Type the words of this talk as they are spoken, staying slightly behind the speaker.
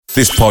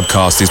This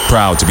podcast is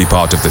proud to be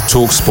part of the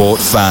TalkSport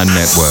Fan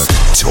Network.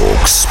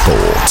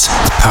 TalkSport.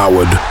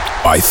 Powered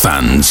by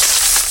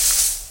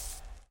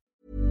fans.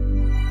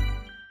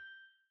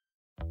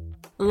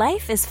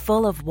 Life is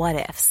full of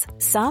what-ifs.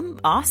 Some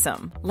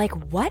awesome. Like,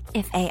 what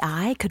if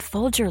AI could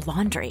fold your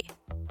laundry?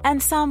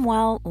 And some,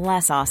 well,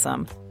 less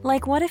awesome.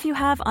 Like, what if you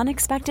have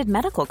unexpected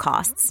medical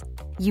costs?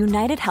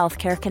 United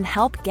Healthcare can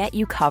help get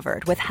you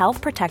covered with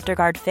Health Protector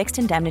Guard fixed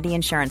indemnity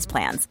insurance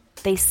plans.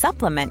 They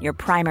supplement your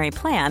primary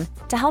plan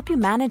to help you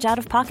manage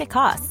out-of-pocket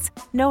costs.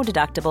 No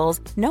deductibles,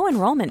 no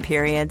enrollment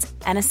periods,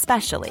 and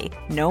especially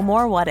no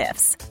more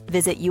what-ifs.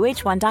 Visit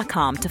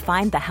uh1.com to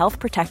find the Health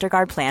Protector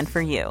Guard plan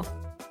for you.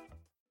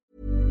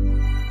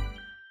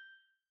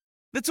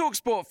 The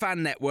TalkSport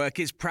Fan Network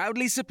is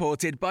proudly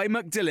supported by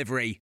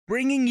McDelivery,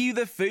 bringing you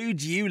the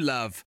food you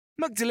love.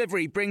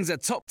 McDelivery brings a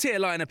top-tier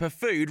lineup of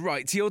food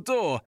right to your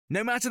door.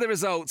 No matter the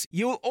result,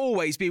 you'll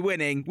always be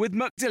winning with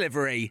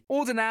McDelivery.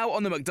 Order now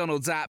on the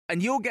McDonald's app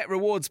and you'll get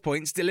rewards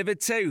points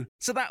delivered too.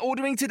 So that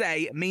ordering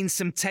today means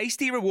some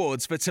tasty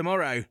rewards for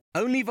tomorrow.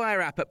 Only via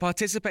app at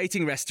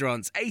participating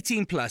restaurants.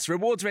 18 plus.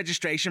 Rewards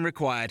registration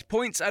required.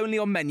 Points only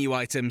on menu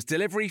items.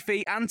 Delivery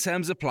fee and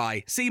terms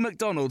apply. See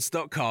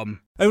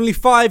mcdonalds.com. Only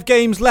 5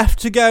 games left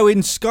to go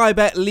in Sky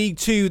Bet League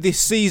 2 this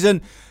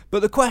season.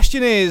 But the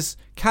question is,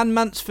 can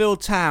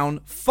Mansfield Town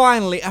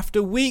finally,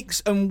 after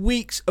weeks and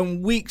weeks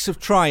and weeks of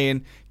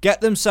trying, get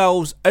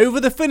themselves over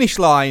the finish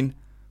line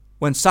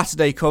when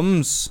Saturday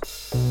comes?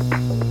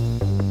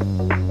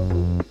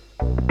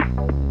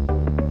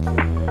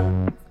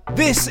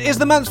 This is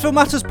the Mansfield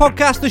Matters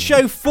podcast, the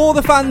show for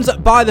the fans,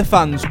 by the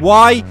fans.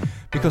 Why?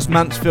 Because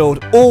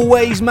Mansfield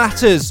always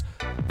matters.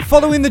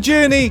 Following the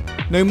journey,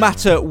 no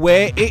matter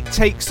where it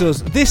takes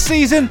us. This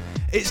season,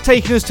 it's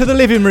taken us to the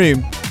living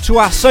room, to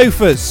our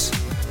sofas,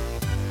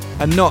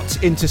 and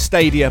not into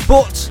stadia.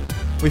 But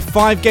with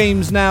 5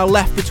 games now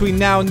left between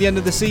now and the end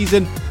of the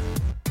season,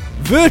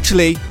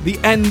 virtually the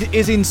end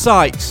is in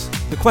sight.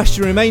 The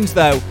question remains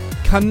though,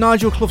 can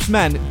Nigel Clough's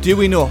men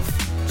do enough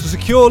to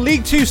secure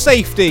League 2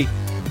 safety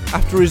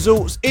after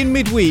results in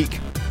midweek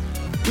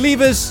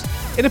leave us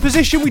in a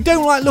position we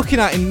don't like looking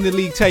at in the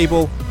league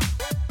table?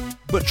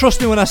 But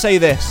trust me when I say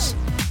this,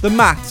 the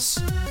maths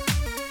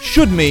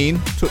should mean,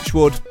 touch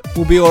wood,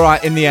 we'll be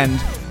alright in the end.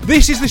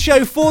 This is the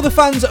show for the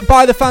fans,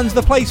 by the fans,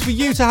 the place for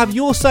you to have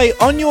your say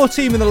on your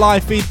team in the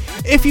live feed.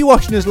 If you're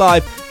watching us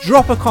live,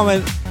 drop a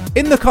comment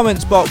in the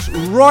comments box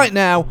right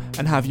now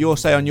and have your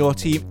say on your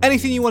team.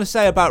 Anything you want to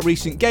say about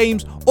recent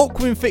games,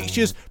 upcoming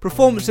fixtures,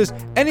 performances,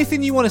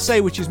 anything you want to say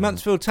which is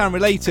Mansfield Town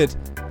related,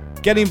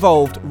 get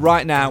involved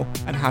right now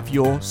and have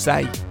your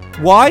say.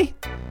 Why?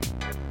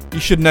 You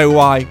should know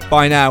why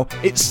by now.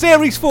 It's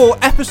Series 4,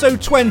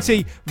 Episode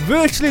 20,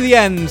 virtually the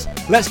end.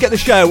 Let's get the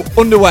show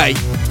underway.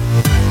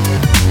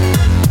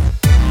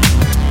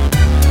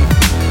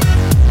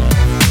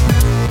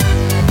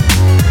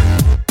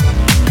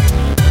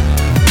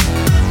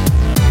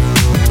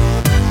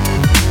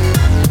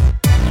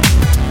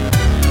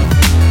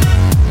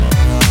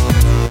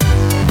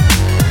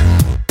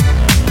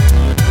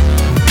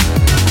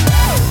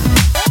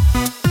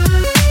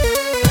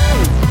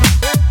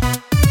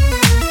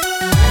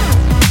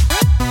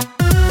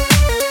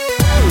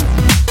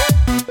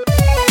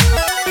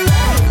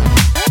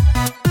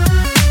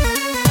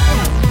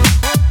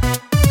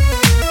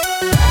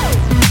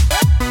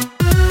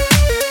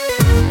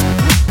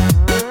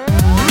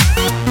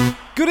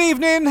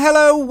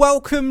 Hello,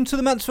 welcome to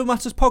the Mansfield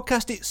Matters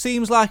podcast. It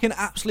seems like an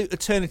absolute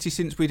eternity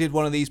since we did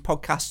one of these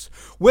podcasts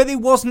where there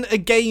wasn't a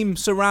game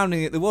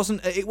surrounding it. It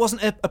wasn't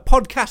a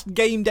podcast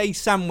game day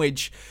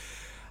sandwich.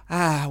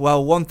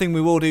 Well, one thing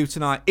we will do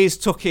tonight is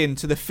tuck in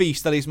to the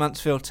feast that is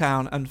Mansfield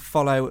Town and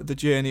follow the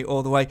journey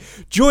all the way.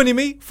 Joining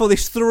me for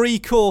this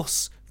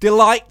 3-course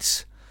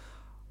delight,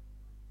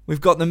 we've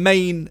got the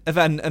main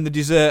event and the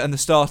dessert and the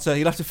starter.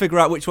 You'll have to figure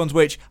out which one's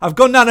which. I've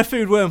gone down a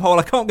food wormhole.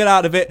 I can't get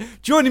out of it.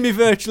 Joining me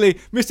virtually,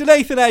 Mr.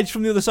 Nathan Edge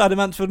from the other side of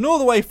Mansfield and all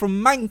the way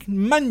from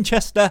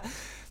Manchester.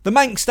 The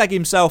Manx stag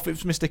himself,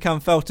 it's Mr.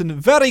 Cam Felton.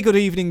 Very good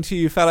evening to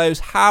you, fellows.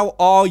 How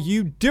are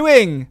you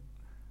doing?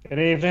 Good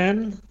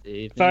evening.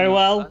 Very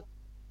well.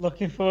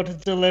 Looking forward to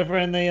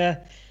delivering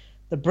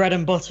the bread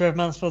and butter of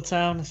Mansfield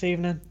Town this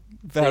evening.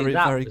 Very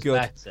good.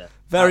 Better.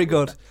 Very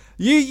good.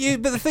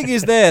 But the thing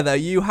is there, though,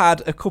 you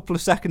had a couple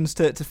of seconds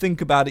to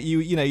think about it.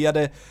 You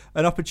had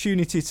an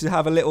opportunity to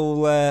have a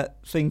little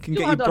think and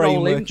get your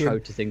brain working. Intro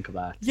to think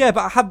about. Yeah,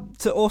 but I had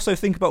to also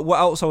think about what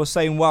else I was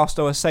saying whilst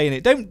I was saying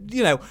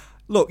it.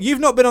 Look, you've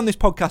not been on this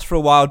podcast for a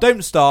while.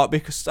 Don't start,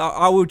 because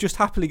I will just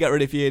happily get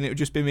rid of you and it would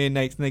just be me and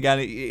Nathan again.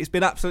 It's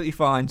been absolutely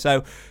fine,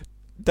 so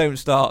don't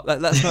start.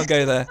 Let's not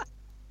go there.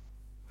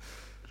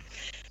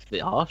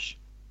 Bit harsh.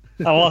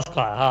 That was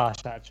quite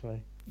harsh,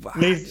 actually. At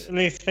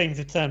least things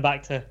have turned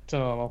back to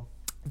normal.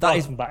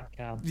 Welcome back,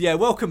 Cam. Yeah,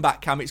 welcome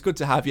back, Cam. It's good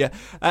to have you.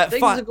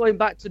 Things are going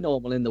back to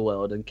normal in the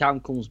world, and Cam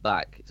comes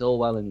back. It's all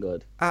well and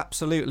good.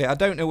 Absolutely. I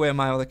don't know where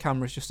my other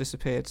camera's just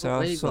disappeared, so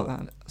I'll sort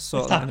that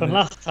This happened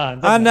last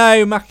time. I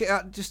know, Mac.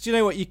 Just, you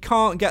know what? You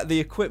can't get the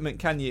equipment,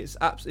 can you? It's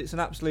an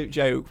absolute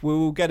joke.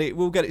 We'll get it.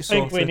 We'll get it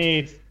sorted. I think we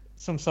need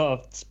some sort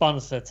of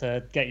sponsor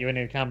to get you a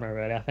new camera,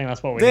 really. I think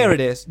that's what we There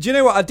need. it is. Do you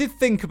know what? I did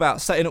think about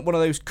setting up one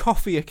of those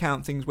coffee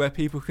account things where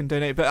people can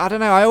donate, but I don't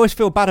know. I always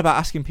feel bad about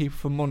asking people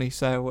for money,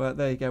 so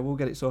there you go. We'll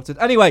get it sorted.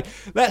 Anyway,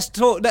 let's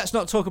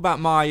not talk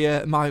about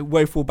my my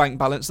woeful bank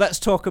balance. Let's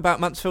talk about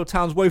Mansfield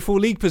Town's woeful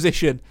league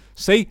position.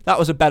 See, that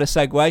was a better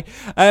segue.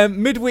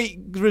 Midweek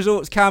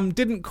results, Cam,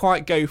 didn't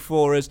quite go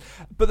for us,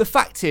 but the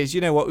fact is,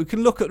 you know what? We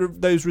can look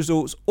at those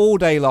results all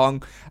day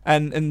long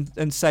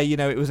and say, you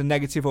know, it was a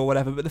negative or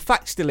whatever, but the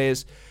fact still is,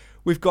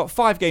 we've got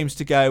 5 games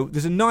to go.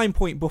 There's a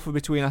 9-point buffer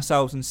between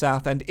ourselves and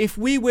Southend. If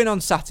we win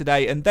on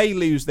Saturday and they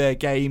lose their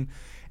game,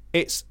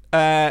 it's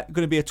going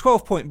to be a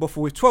 12-point buffer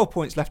with 12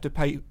 points left to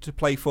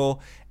play for.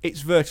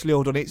 It's virtually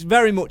all done. It's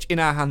very much in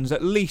our hands.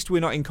 At least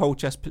we're not in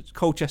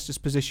Colchester's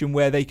position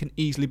where they can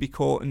easily be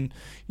caught and,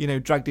 you know,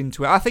 dragged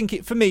into it. I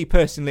think for me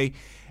personally,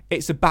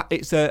 it's a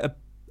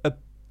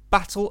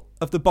battle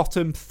of the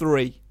bottom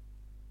 3.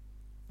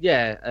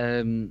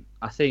 Yeah,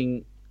 I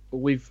think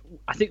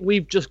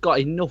we've just got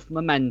enough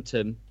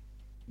momentum.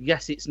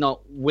 Yes, it's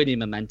not winning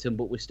momentum,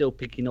 but we're still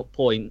picking up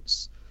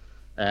points,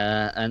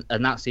 and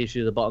that's the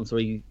issue the bottom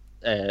 3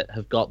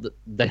 have got, that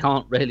they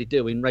aren't really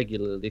doing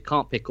regularly. They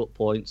can't pick up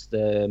points.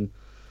 I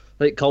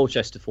think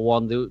Colchester, for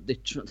one,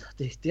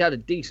 they had a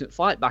decent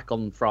fight back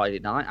on Friday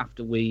night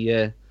after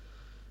we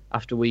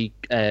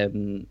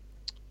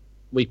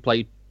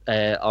played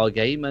our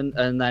game,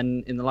 and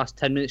then in the last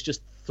 10 minutes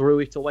just threw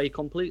it away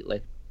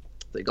completely.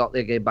 They got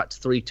their game back to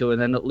 3-2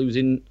 and ended up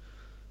losing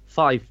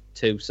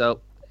 5-2.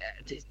 So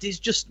there's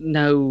just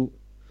nothing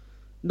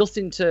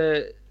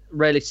to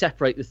really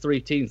separate the 3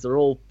 teams. They're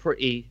all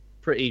pretty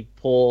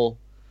poor,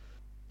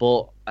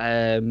 but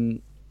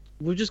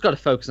we've just got to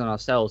focus on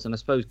ourselves and I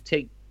suppose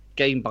take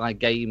game by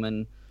game.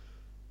 And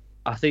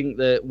I think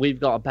that we've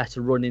got a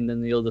better run-in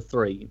than the other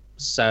 3.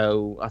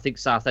 So I think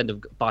Southend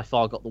have by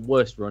far got the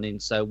worst run-in.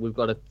 So we've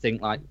got to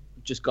think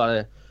just got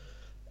to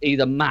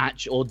either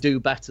match or do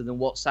better than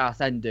what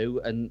Southend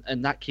do,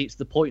 and that keeps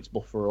the points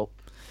buffer up.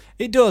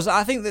 It does.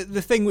 I think that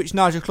the thing which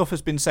Nigel Clough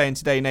has been saying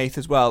today, Nath,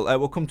 as well,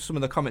 we'll come to some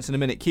of the comments in a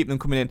minute, keep them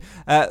coming in.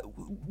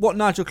 What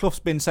Nigel Clough's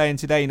been saying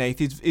today,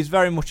 Nath, is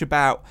very much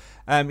about,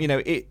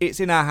 it's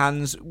in our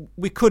hands.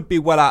 We could be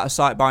well out of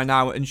sight by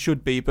now and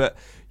should be, but,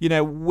 you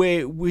know,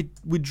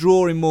 we're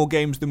drawing more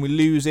games than we're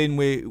losing.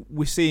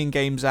 We're seeing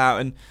games out,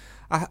 and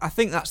I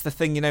think that's the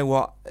thing, you know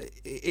what,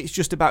 it's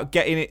just about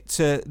getting it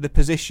to the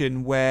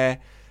position where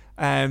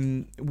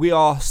we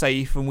are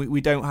safe and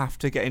we don't have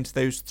to get into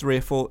those 3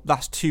 or 4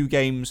 last 2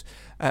 games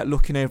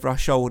looking over our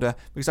shoulder,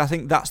 because I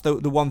think that's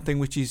the one thing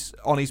which is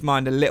on his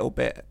mind a little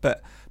bit.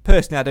 But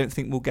personally, I don't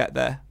think we'll get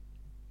there.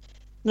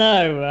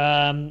 No,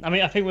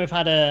 I think we've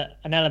had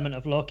an element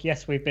of luck.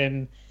 Yes, we've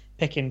been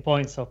picking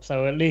points up,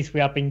 so at least we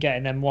have been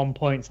getting them 1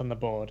 points on the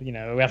board. You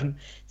know,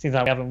 seems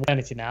like we haven't won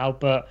anything now,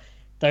 but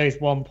those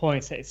 1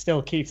 points, it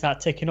still keeps that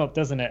ticking up,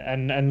 doesn't it?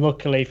 And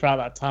luckily throughout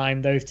that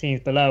time, those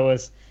teams below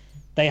us,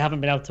 they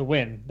haven't been able to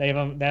win. They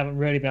haven't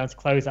really been able to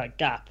close that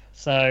gap.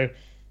 So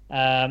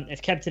it's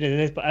kept it as it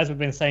is. But as we've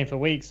been saying for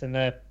weeks in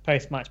the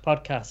post-match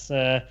podcasts,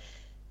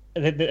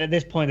 at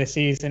this point of the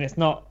season, it's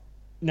not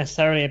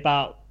necessarily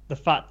about the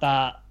fact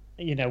that,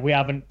 you know, we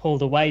haven't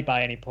pulled away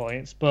by any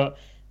points, but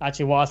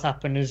actually what has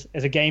happened is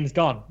a game's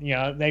gone. You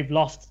know, they've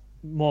lost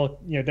more,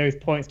 you know, those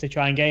points to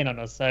try and gain on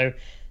us. So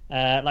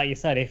like you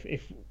said,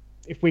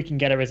 if we can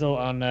get a result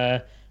on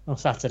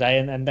Saturday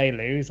and they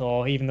lose,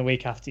 or even the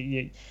week after,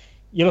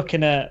 you're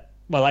looking at,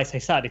 well, like I say,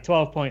 Saturday,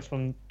 12 points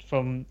from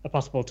a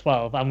possible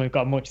 12, and we've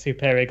got a much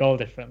superior goal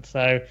difference.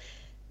 So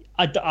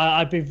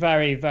I'd be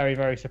very, very,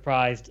 very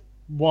surprised,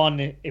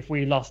 one, if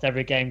we lost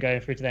every game going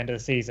through to the end of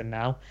the season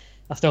now.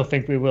 I still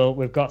think we will.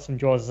 We've got some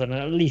draws and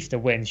at least a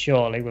win,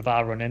 surely, with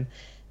our running.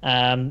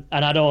 And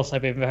I'd also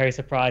be very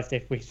surprised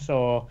if we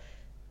saw,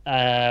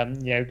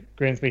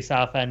 Grimsby,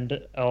 Southend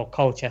or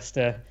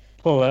Colchester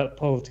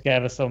pull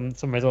together some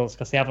results,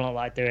 because they haven't looked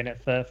like doing it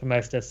for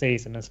most of the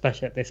season,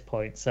 especially at this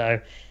point. So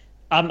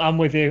I'm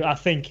with you. I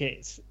think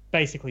it's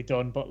basically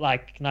done, but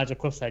like Nigel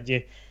Clough said,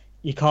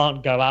 you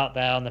can't go out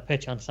there on the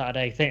pitch on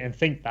Saturday and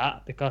think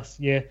that, because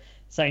you're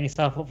setting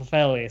yourself up for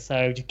failure.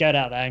 So just get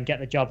out there and get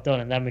the job done,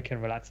 and then we can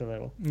relax a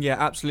little. Yeah,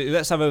 absolutely.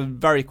 Let's have a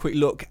very quick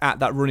look at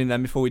that running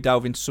then before we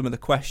delve into some of the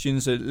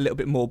questions, a little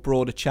bit more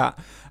broader chat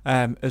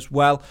as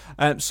well.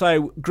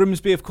 So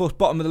Grimsby, of course,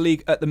 bottom of the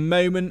league at the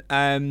moment.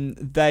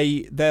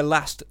 Their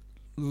last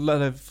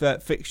lot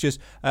of fixtures,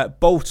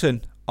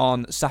 Bolton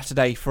on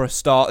Saturday for a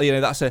start. You know,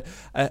 that's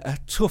a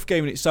tough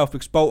game in itself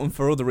because Bolton,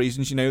 for other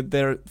reasons, you know,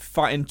 they're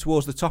fighting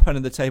towards the top end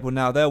of the table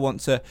now. They'll want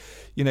to,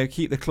 you know,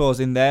 keep the claws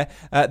in there.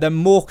 Then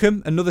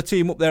Morecambe, another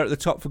team up there at the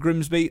top for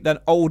Grimsby. Then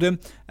Oldham,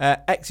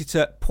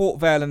 Exeter,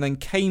 Port Vale, and then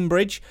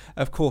Cambridge.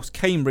 Of course,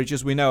 Cambridge,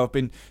 as we know, have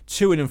been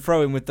toing and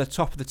froing with the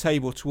top of the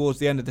table towards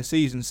the end of the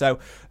season. So,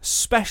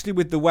 especially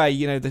with the way,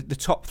 you know, the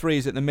top three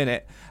is at the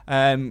minute.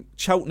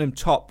 Cheltenham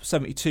top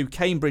 72,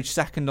 Cambridge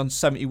second on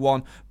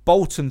 71,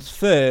 Bolton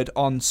third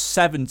on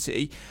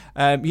 70.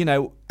 You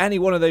know, any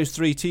one of those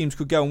three teams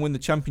could go and win the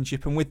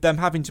championship, and with them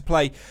having to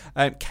play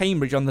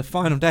Cambridge on the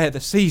final day of the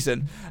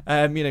season,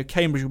 you know,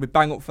 Cambridge will be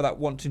bang up for that,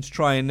 wanting to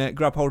try and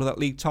grab hold of that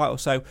league title.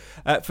 So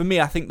for me,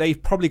 I think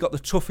they've probably got the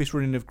toughest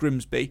running of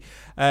Grimsby,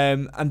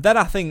 and then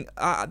I think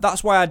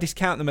that's why I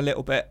discount them a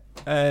little bit.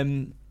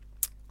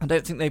 I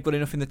don't think they've got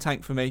enough in the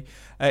tank for me.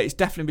 It's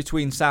definitely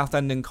between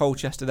Southend and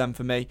Colchester then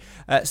for me.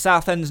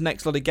 Southend's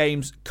next lot of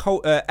games,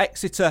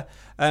 Exeter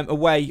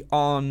away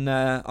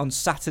on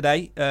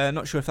Saturday.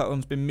 Not sure if that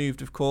one's been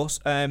moved, of course.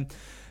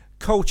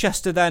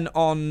 Colchester then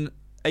on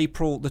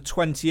April the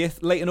 20th.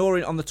 Leyton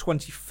Orient on the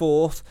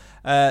 24th.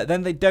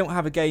 Then they don't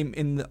have a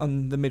game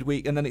on the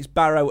midweek, and then it's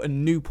Barrow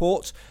and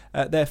Newport,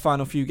 their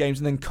final few games.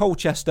 And then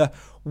Colchester,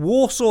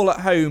 Walsall at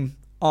home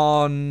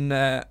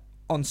on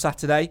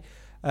Saturday.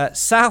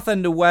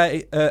 Southend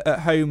away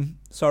at home.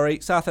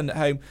 Southend at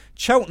home.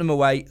 Cheltenham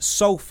away.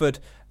 Salford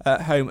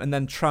at home, and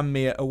then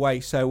Tranmere away.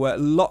 So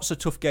lots of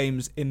tough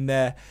games in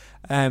there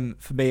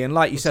for me. And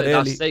like you said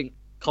earlier, I think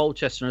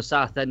Colchester and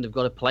Southend have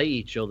got to play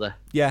each other.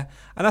 Yeah,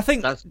 and I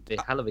think that's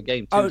a hell of a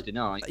game Tuesday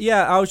night.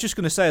 Yeah, I was just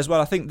going to say as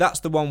well. I think that's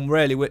the one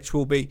really which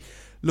we'll be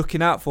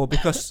looking out for,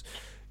 because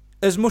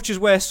as much as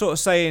we're sort of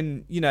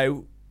saying, you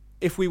know,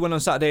 if we win on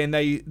Saturday and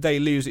they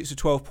lose, it's a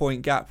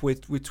 12-point gap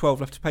with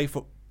 12 left to play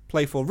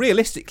for.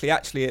 Realistically,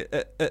 actually,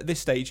 at this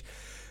stage,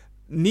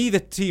 neither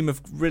team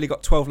have really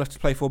got 12 left to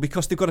play for,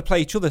 because they've got to play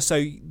each other.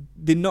 So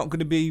they're not going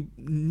to be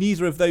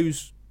neither of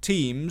those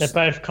teams. They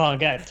both can't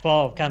get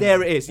 12, can they?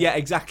 There it is. Yeah,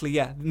 exactly.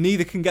 Yeah,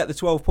 neither can get the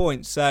 12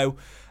 points. So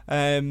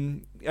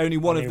only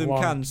one of them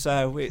can.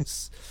 So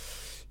it's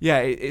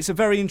a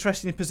very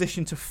interesting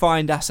position to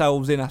find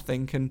ourselves in, I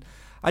think, and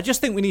I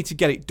just think we need to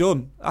get it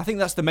done. I think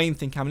that's the main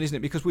thing, Cameron, isn't it?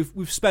 Because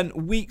we've spent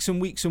weeks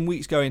and weeks and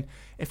weeks going,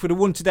 if we'd have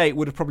won today, it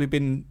would have probably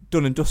been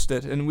done and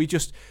dusted. And we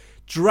just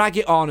drag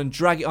it on and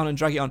drag it on and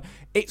drag it on.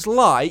 It's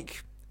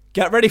like,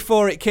 get ready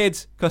for it,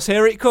 kids, because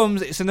here it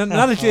comes. It's an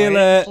analogy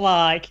alert. It's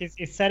like,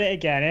 you said it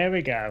again, here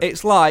we go.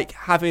 It's like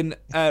having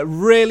a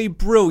really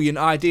brilliant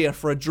idea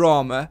for a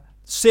drama.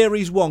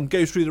 Series 1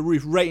 goes through the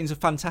roof, ratings are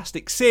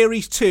fantastic.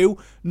 Series 2,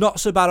 not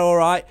so bad, all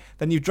right.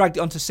 Then you've dragged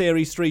it on to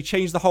Series 3,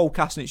 changed the whole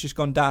cast, and it's just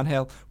gone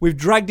downhill. We've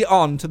dragged it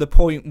on to the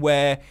point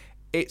where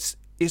it's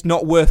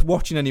not worth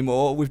watching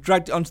anymore. We've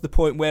dragged it on to the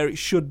point where it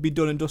should be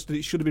done and dusted.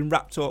 It should have been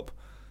wrapped up.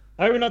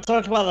 Are we not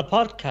talking about the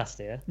podcast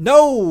here?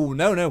 No.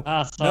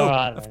 That's all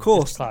right. Of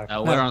course.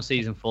 No, we're on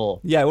season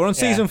 4. Yeah, we're on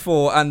season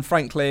 4, and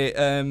frankly,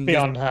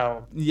 beyond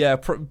help. Yeah,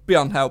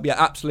 beyond help. Yeah,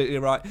 absolutely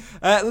right.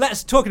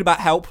 Talking about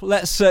help.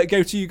 Let's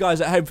go to you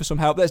guys at home for some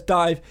help. Let's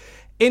dive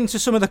into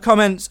some of the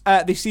comments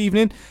this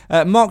evening.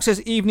 Mark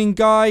says, evening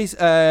guys.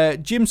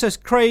 Jim says,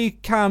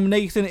 Craig, Cam,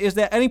 Nathan, is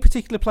there any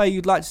particular player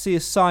you'd like to see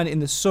us sign in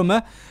the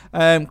summer?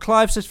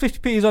 Clive says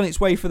 50p is on its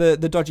way for the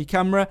dodgy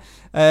camera,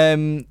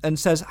 and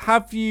says,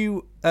 have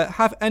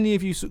any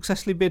of you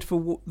successfully bid for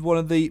one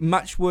of the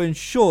match-worn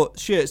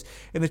shirts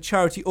in the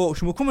charity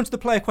auction? We'll come on to the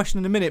player question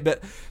in a minute,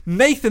 but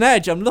Nathan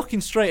Edge, I'm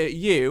looking straight at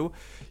you.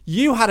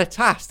 You had a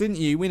task, didn't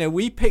you? You know,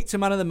 we picked a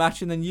man of the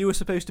match, and then you were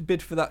supposed to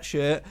bid for that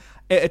shirt.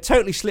 It had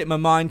totally slipped my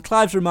mind.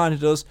 Clive's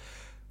reminded us,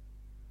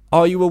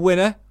 are you a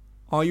winner?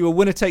 Are you a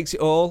winner takes it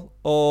all?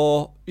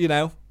 Or, you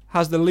know,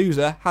 has the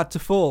loser had to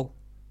fall?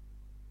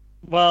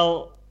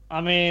 Well, I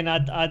mean,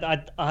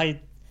 I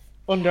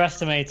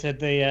underestimated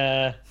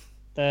the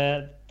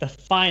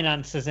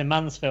finances in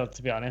Mansfield,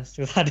 to be honest,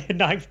 because I did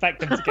not expect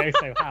them to go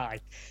so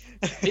high.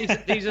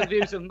 These are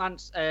views of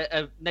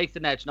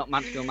Nathan Edge, not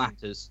Mansfield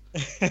Matters,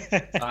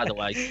 by the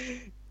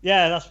way.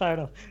 Yeah, that's fair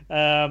enough.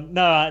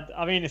 No,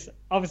 I mean, it's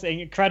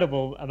obviously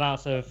incredible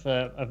amounts of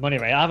money,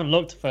 right? I haven't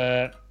looked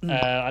for.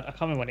 I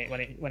can't remember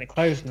when it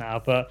closed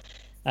now, but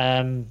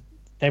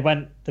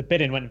the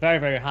bidding went very,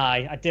 very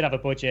high. I did have a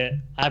budget.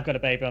 I've got a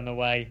baby on the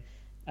way,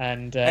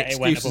 and it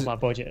went above my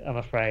budget, I'm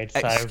afraid.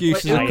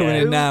 Excuses are coming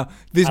in now.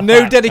 There's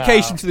no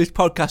dedication to this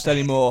podcast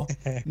anymore.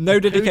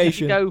 No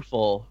dedication. Who did you go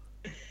for?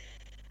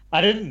 I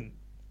didn't.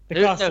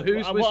 Because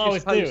who's what I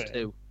was supposed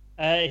doing,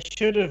 it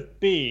should have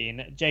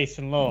been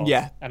Jason Law.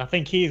 Yeah. And I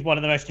think he's one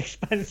of the most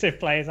expensive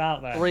players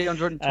out there.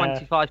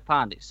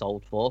 £325 it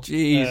sold for.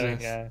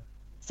 Jesus. Yeah.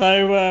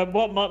 So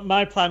what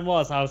my plan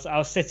was, I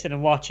was sitting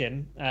and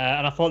watching,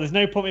 and I thought there's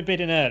no point in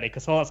bidding early,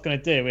 because all that's going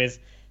to do is,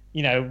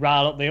 you know,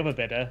 rile up the other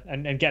bidder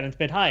and get them to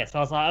bid higher. So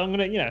I was like, I'm going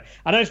to, you know,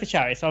 I know it's for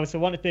charity, so obviously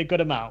I want it to be a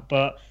good amount,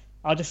 but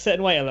I'll just sit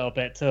and wait a little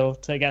bit till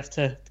it gets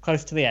to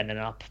close to the end, and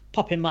I'll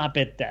pop in my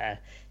bid there.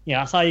 You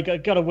know, that's how you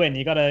got to win.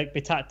 You got to be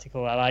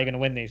tactical about how you're going to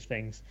win these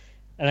things.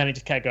 And then it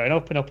just kept going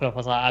up and up and up. I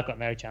was like, I've got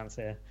no chance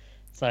here.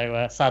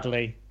 So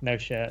sadly, no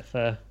shirt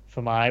for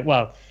my.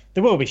 Well,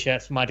 there will be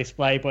shirts for my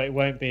display, but it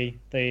won't be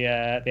the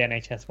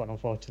NHS one,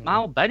 unfortunately.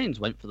 Mal Bennings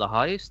went for the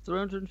highest,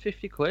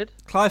 350 quid.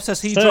 Clive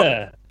says he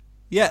dropped.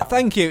 Yeah,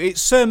 thank you.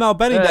 It's Sir Mal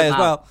Benning Day as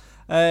well.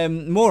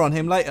 More on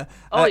him later.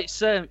 It's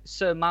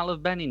Sir Mal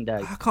of Benning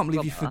Day. I can't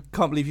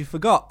believe you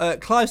forgot.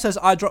 Clive says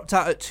I dropped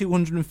out at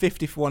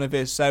 250 for one of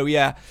his. So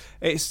yeah,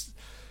 it's.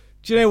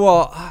 Do you know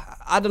what?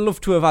 I'd have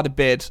loved to have had a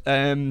bid,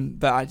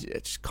 but I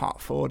just can't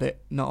afford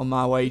it. Not on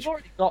my wage.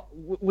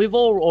 We've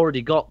all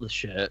already got the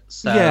shirt.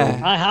 So. Yeah.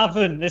 I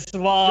haven't. This is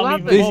what I'm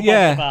even more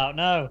bothered about.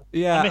 No,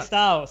 yeah. I missed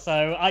out.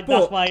 So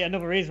that's why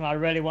another reason why I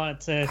really wanted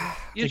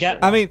to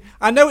get one. I mean,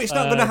 I know it's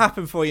not going to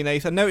happen for you,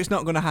 Nathan. I know it's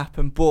not going to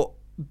happen, but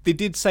they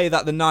did say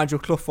that the Nigel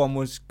Clough one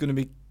was going to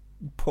be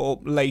put up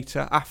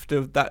later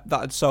after that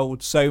had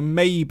sold. So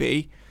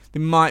maybe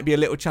there might be a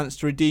little chance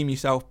to redeem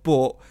yourself,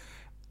 but.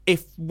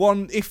 If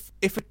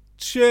a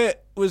shirt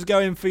was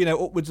going for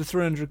upwards of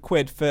 300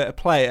 quid for a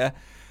player,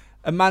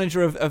 a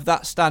manager of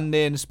that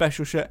standing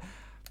special shirt,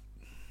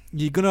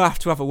 you're gonna have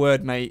to have a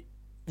word, mate.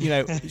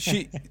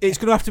 It's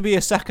gonna have to be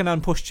a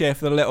second-hand pushchair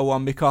for the little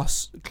one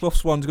because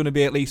Clough's one's gonna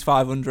be at least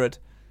 500.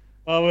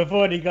 Well, we've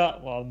already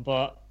got one,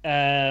 but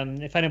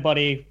if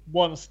anybody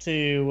wants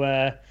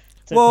to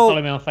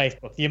follow me on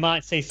Facebook, you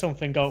might see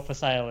something go up for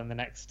sale in the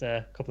next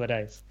couple of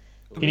days.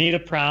 If you need a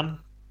pram,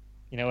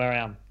 you know where I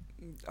am.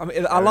 I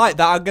mean, I like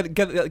that. I'll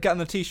get on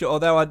the t-shirt.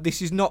 Although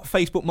this is not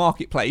Facebook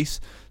Marketplace,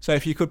 so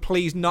if you could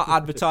please not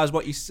advertise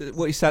what you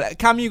said.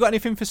 Cam, you got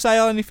anything for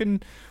sale?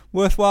 Anything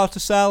worthwhile to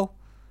sell?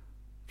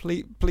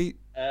 Please.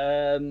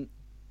 No,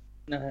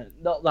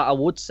 not that I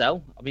would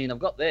sell. I mean, I've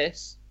got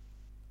this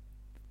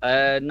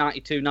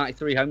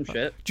 92-93 home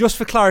shirt. Just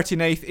for clarity,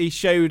 Nath, he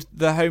showed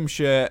the home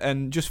shirt,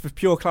 and just for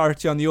pure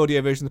clarity on the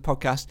audio version of the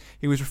podcast,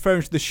 he was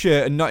referring to the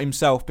shirt and not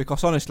himself,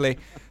 because honestly,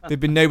 there'd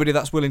been nobody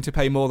that's willing to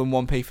pay more than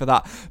 1p for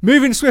that.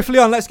 Moving swiftly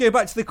on, let's go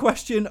back to the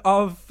question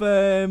of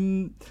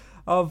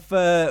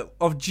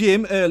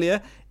Jim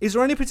earlier. Is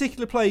there any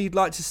particular player you'd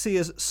like to see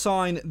us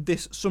sign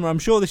this summer? I'm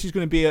sure this is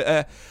going to be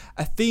a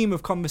theme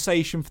of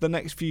conversation for the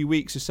next few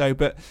weeks or so,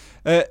 but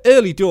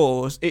early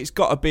doors, it's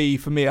got to be,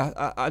 for me,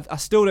 I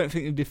still don't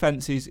think the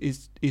defence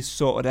is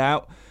sorted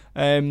out.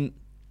 But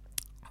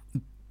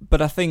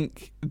I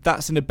think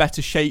that's in a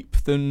better shape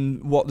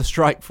than what the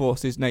strike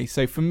force is, Nate.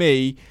 So for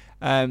me,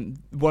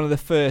 one of the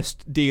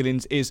first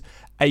dealings is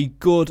a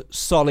good,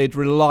 solid,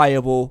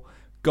 reliable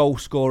goal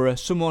scorer,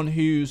 someone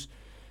who's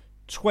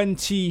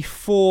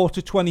 24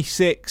 to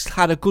 26,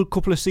 had a good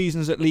couple of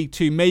seasons at League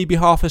Two, maybe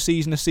half a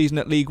season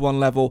at League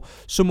One level,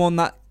 someone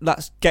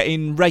that's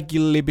getting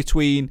regularly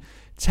between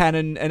 10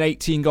 and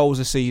 18 goals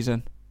a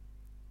season.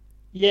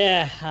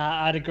 Yeah,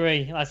 I'd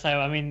agree.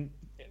 I mean,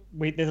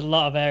 there's a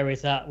lot of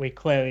areas that we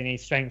clearly need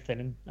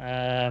strengthening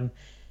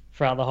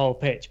throughout the whole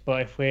pitch,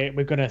 but if we're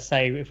going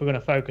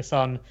to focus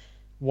on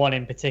one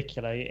in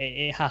particular,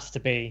 it has to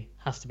be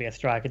a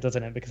striker,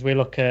 doesn't it? Because we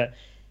look at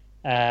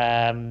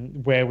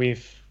where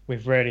we've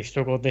really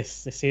struggled this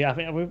season. I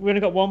think we've only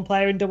got one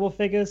player in double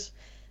figures,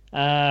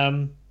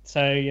 so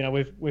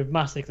we've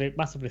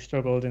massively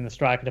struggled in the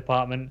striker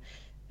department.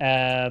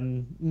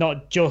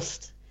 Not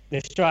just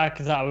the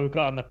strikers that we've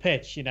got on the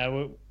pitch.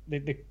 You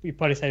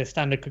probably say the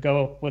standard could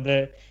go up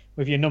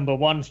with your number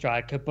one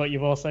striker, but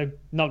you've also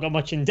not got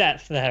much in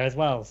depth there as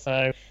well.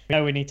 So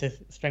we need to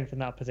strengthen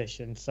that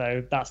position.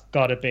 So that's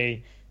got to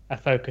be a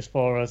focus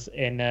for us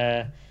in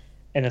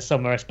the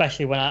summer,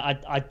 especially when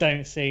I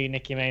don't see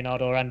Nicky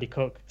Maynard or Andy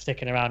Cook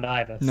sticking around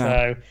either. No.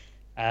 So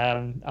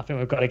I think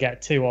we've got to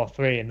get 2 or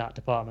 3 in that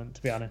department,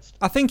 to be honest.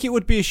 I think it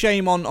would be a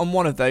shame on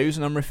one of those,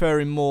 and I'm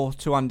referring more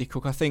to Andy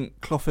Cook. I think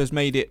Clough has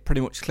made it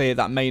pretty much clear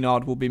that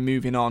Maynard will be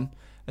moving on,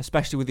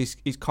 especially with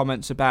his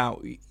comments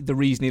about the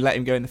reason he let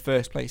him go in the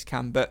first place,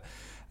 Cam. But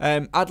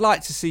I'd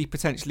like to see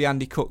potentially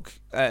Andy Cook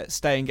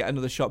stay and get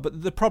another shot.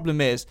 But the problem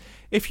is,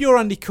 if you're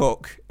Andy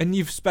Cook and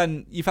you've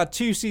had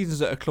 2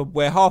 seasons at a club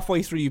where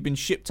halfway through you've been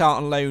shipped out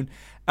on loan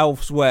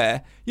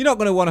elsewhere, you're not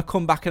going to want to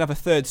come back and have a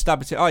third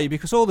stab at it, are you?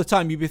 Because all the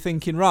time you'll be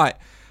thinking, right,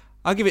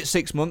 I'll give it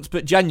 6 months,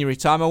 but January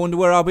time, I wonder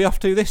where I'll be off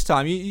to this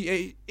time.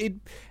 He's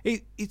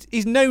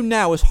known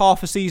now as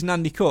half a season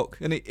Andy Cook,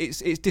 and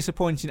it's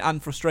disappointing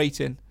and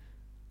frustrating.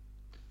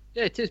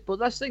 Yeah, it is, but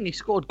that's the thing. He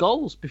scored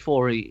goals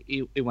before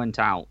he went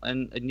out,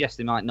 and yes,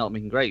 they might not have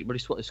been great, but he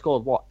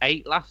scored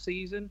 8 last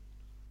season,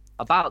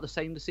 about the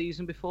same the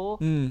season before.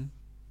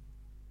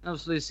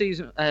 Obviously, the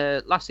season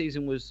last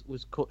season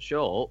was cut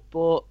short,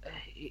 but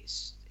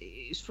it's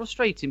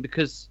frustrating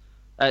because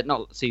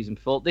not the season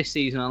before, this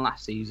season and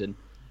last season,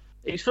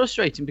 it's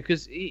frustrating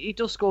because he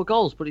does score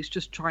goals, but it's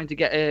just trying to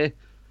get a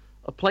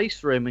place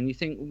for him, and you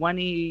think when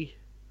he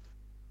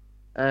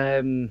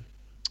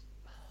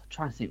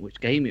trying to think which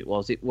game it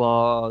was. It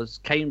was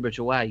Cambridge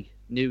away,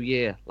 New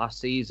Year last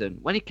season.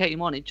 When he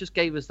came on, it just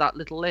gave us that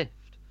little lift.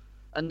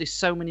 And there's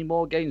so many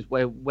more games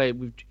where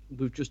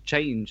we've just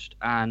changed.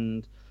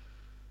 And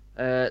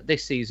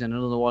this season,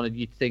 another one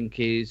you'd think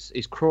is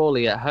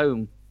Crawley at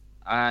home,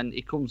 and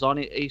he comes on,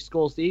 he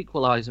scores the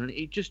equaliser, and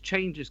he just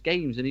changes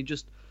games, and he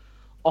just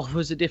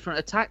offers a different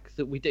attack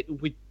that we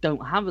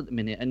don't have at the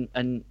minute.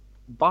 And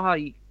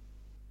by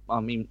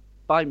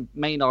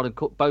Maynard and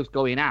Cook both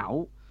going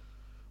out,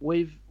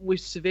 we've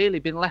severely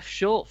been left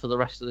short for the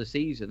rest of the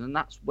season, and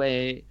that's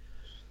where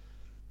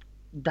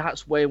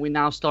we're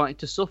now starting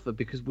to suffer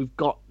because we've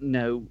got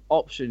no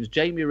options.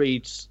 Jamie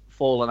Reid's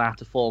fallen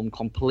out of form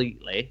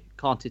completely,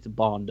 can't hit a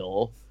barn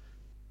door.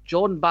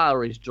 Jordan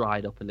Bowery's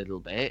dried up a little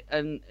bit,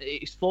 and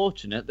it's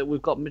fortunate that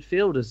we've got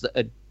midfielders that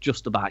are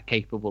just about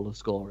capable of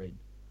scoring.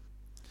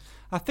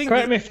 I think.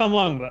 Correct me if I'm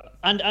wrong, but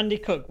Andy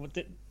Cook,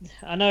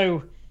 I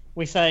know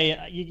we say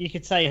you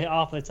could say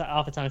half the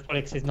time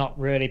probably because he's not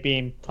really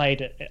being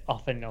played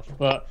often enough,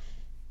 but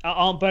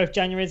aren't both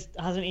January's?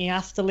 Hasn't he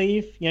asked to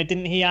leave?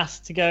 Didn't he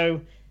ask to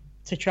go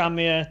to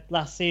Tranmere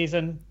last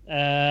season?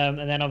 And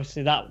then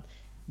obviously that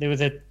there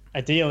was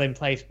a deal in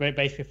place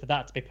basically for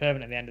that to be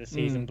permanent at the end of the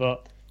season,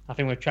 but I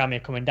think with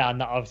Tranmere coming down,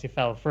 that obviously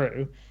fell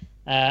through.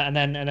 And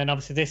then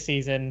obviously this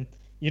season,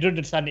 you'd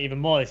understand it even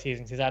more this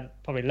season because he's had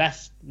probably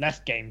less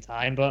game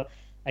time. But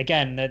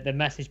again, the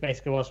message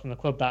basically was from the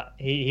club that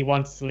he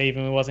wanted to leave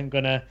and we wasn't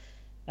going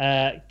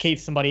to keep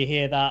somebody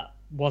here that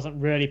wasn't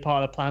really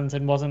part of the plans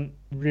and wasn't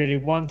really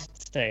wanted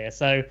to stay here.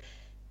 So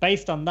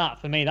based on that,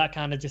 for me, that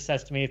kind of just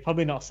says to me he's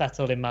probably not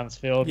settled in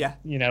Mansfield. Yeah.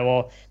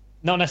 Or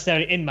not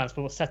necessarily in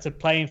Mansfield, but settled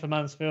playing for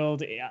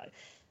Mansfield.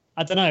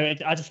 I don't know.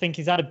 I just think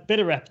he's had a bit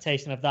of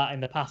reputation of that in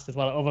the past as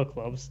well at other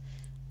clubs.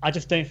 I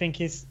just don't think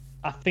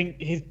I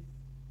think his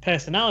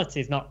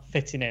personality is not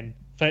fitting in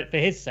for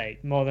his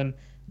sake more than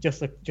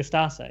just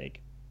our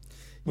sake,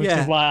 which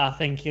is why I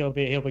think he'll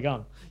be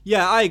gone.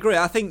 Yeah, I agree.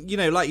 I think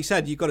like you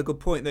said, you've got a good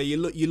point there.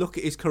 You look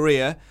at his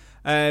career.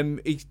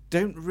 He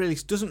doesn't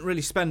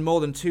really spend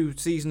more than 2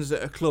 seasons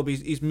at a club.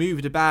 He's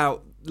moved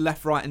about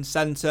left, right, and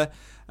centre.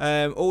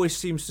 Always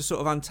seems to sort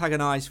of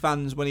antagonise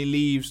fans when he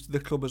leaves the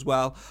club as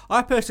well.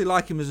 I personally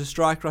like him as a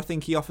striker. I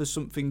think he offers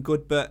something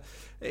good, but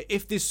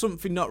if there's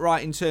something not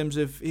right in terms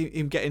of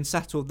him getting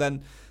settled,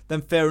 then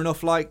fair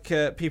enough. Like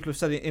people have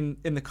said in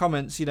the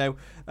comments, he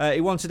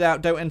wanted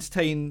out. Don't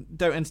entertain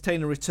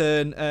a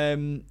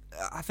return.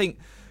 I think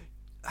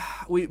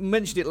we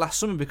mentioned it last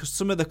summer because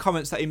some of the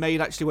comments that he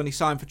made actually when he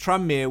signed for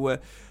Tranmere were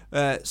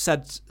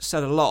said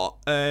a lot.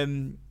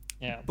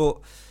 But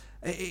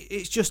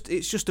it's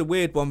just a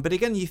weird one. But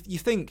again, you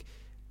think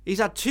he's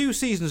had 2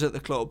 seasons at the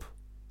club,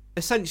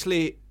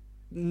 essentially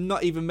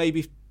not even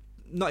maybe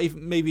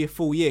a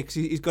full year because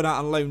he's gone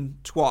out on loan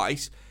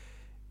twice.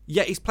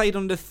 Yet he's played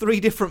under 3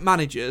 different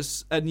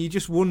managers, and you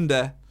just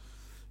wonder,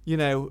 you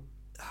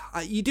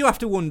do have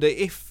to wonder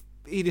if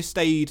he'd have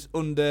stayed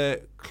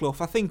under Clough.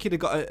 I think he'd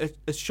have got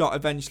a shot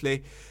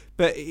eventually,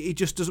 but he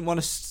just doesn't want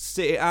to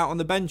sit it out on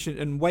the bench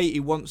and wait. He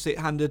wants it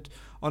handed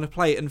on a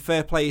plate, and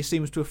fair play, he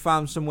seems to have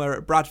found somewhere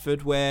at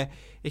Bradford where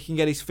he can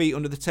get his feet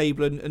under the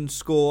table and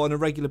score on a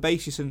regular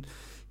basis, and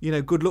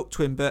good luck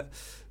to him. But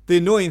the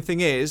annoying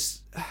thing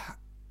is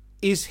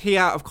he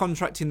out of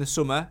contract in the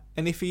summer?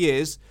 And if he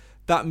is,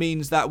 that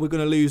means that we're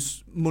going to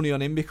lose money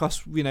on him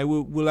because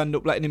we'll end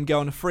up letting him go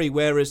on a free.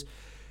 Whereas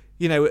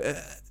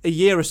a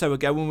year or so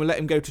ago when we let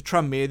him go to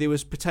Tranmere, there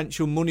was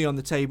potential money on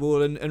the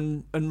table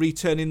and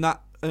returning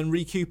that and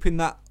recouping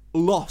that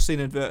loss in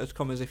inverted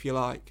commas, if you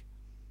like.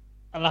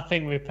 And I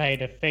think we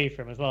paid a fee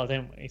for him as well,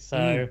 didn't we?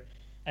 So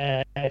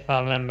if I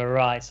remember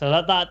right, so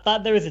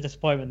that there is a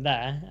disappointment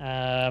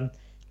there.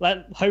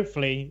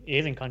 Hopefully he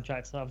is in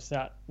contract. So obviously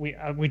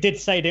we did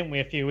say, didn't we,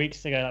 a few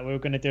weeks ago that we were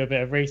going to do a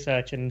bit of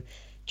research and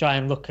try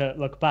and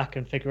look back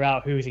and figure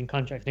out who's in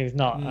contract and who's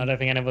not. I don't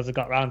think any of us have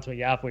got around to it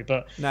yet, have we?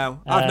 But no,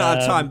 I've not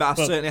had time, but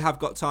I certainly have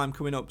got time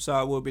coming up, so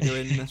I will be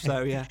doing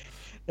so. Yeah,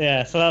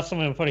 yeah. So that's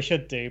something we probably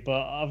should do. But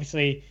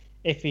obviously,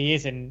 if he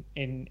is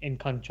in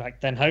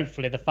contract, then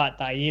hopefully the fact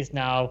that he is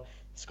now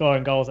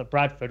scoring goals at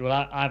Bradford will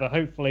either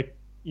hopefully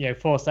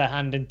force their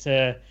hand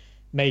into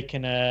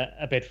making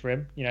a bid for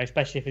him.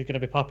 Especially if he's going to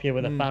be popular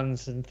with the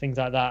fans and things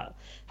like that.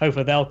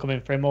 Hopefully they'll come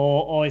in for him,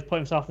 or he's put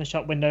himself in the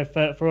shop window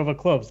for other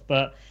clubs.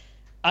 But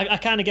I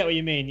kind of get what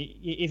you mean.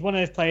 He's one of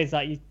those players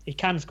that he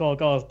can score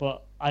goals,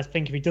 but I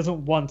think if he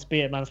doesn't want to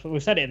be at Mansfield,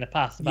 we've said it in the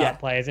past about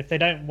players, if they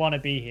don't want to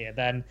be here,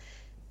 then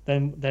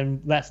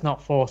let's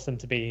not force them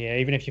to be here.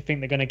 Even if you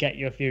think they're going to get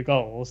you a few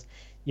goals,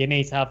 you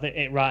need to have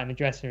it right in the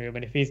dressing room.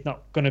 And if he's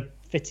not going to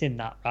fit in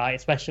that, right,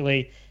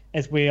 especially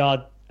as we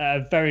are at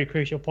a very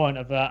crucial point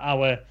of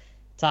our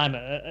time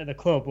at the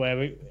club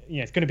where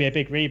it's going to be a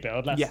big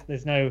rebuild.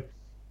 There's no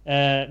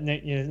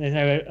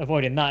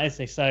avoiding that, is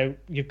there? So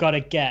you've got to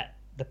get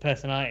the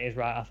personality is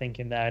right, I think,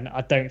 in there, and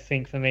I don't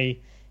think for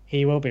me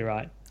he will be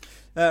right.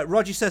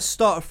 Roger says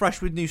start afresh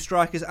with new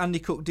strikers. Andy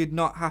Cook did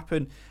not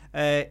happen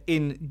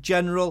in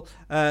general.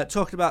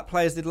 Talking about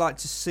players they'd like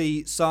to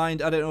see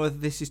signed, I don't know whether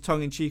this is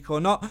tongue-in-cheek or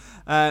not,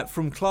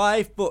 from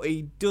Clive, but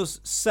he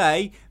does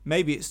say,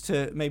 maybe it's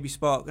to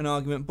spark an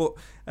argument, but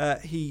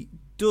he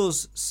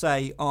does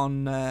say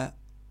on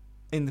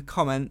in the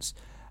comments,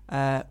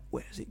 where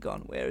has it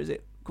gone? Where is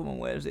it? Come on,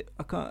 where is it?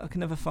 I can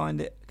never find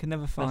it.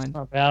 It's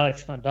not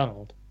Alex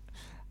McDonald.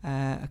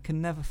 I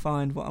can never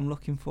find what I'm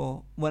looking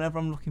for. Whenever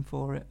I'm looking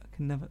for it, I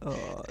can never.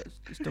 Oh,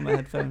 it's done my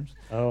headphones.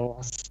 Oh,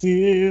 I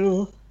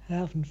still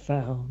haven't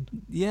found.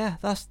 Yeah,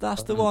 that's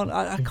the one.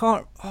 I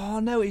can't. Oh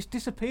no, it's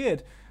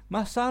disappeared.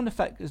 My sound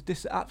effect has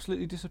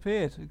absolutely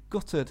disappeared.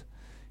 Gutted.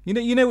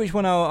 You know which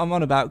one I'm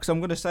on about because I'm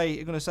going to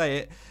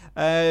say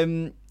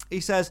it. He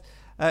says.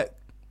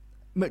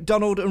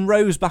 McDonald and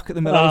Rose back at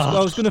the mill. I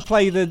was going to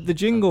play the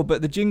jingle,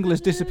 but the jingle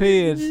has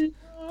disappeared.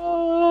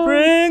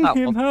 Bring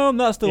him home.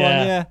 That's the one.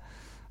 Yeah,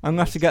 I'm going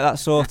to have to get that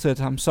sorted.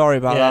 I'm sorry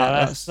about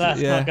that. Let's not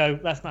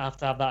have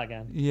to have that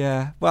again.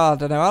 Yeah. Well, I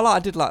don't know. I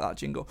did like that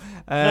jingle.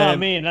 No, I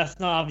mean let's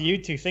not have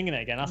you two singing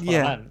it again. That's what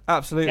I meant.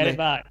 Absolutely. Get it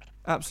back.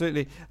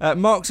 Absolutely.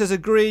 Mark says,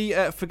 agree,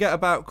 forget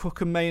about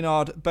Cook and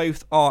Maynard,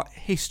 both are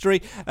history.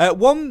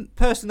 One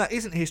person that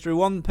isn't history,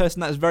 one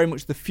person that is very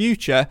much the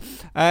future,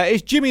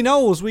 is Jimmy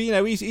Knowles.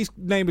 His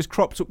name has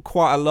cropped up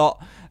quite a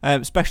lot,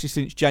 especially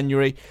since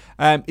January.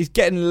 He's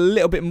getting a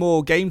little bit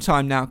more game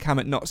time now, Cam,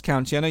 at Notts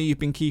County. I know you've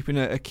been keeping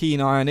a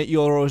keen eye on it.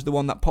 You're always the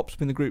one that pops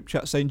up in the group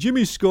chat saying,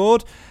 Jimmy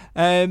scored.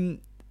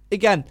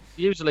 Again,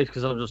 usually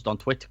because I'm just on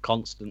Twitter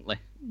constantly.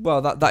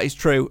 Well, that is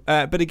true.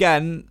 But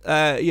again,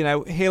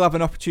 he'll have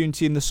an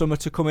opportunity in the summer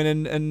to come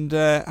in and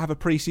have a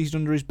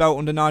pre-season under his belt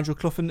under Nigel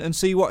Clough and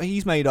see what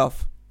he's made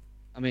of.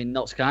 I mean,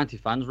 Notts County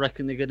fans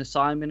reckon they're going to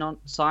sign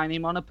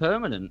him on a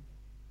permanent.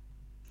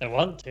 They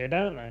want to,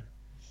 don't they?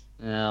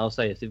 Yeah, I'll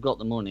say if they've got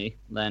the money,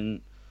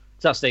 then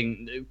that's the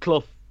thing.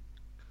 Clough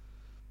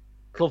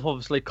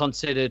obviously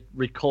considered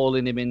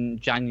recalling him in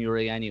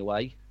January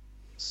anyway,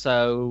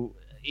 so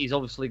he's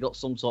obviously got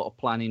some sort of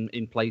plan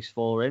in place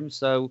for him.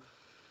 So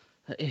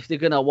if they're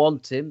going to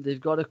want him, they've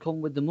got to come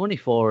with the money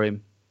for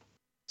him.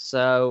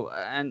 So,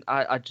 and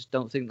I just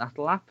don't think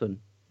that'll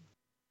happen.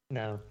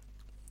 No.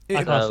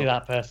 I can't see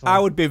that personally. I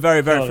would be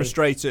very, very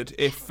frustrated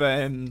if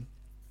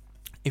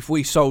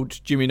we sold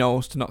Jimmy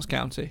Knowles to Notts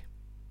County.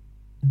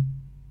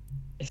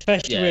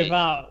 Especially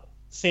without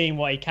seeing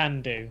what he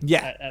can do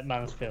at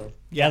Mansfield.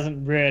 He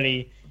hasn't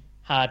really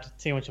had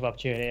too much of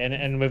opportunity.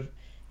 And with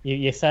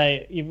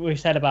we've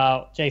said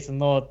about Jason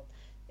Lord,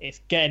 it's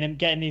getting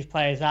these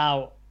players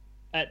out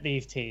at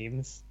these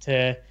teams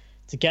to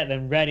get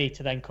them ready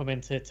to then come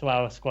into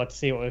our squad to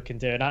see what we can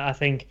do. And I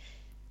think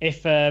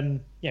if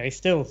he's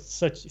still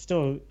such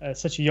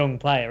a young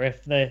player,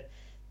 if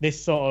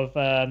this sort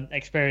of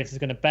experience is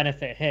going to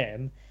benefit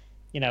him,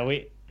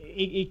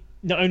 he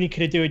not only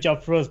could he do a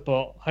job for us,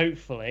 but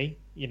hopefully,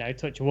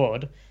 touch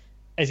wood,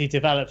 as he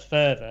develops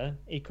further,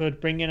 he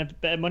could bring in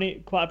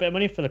quite a bit of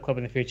money for the club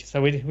in the future.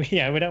 So we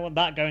don't want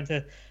that going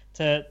to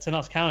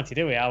Notts County,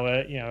 do we?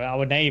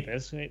 Our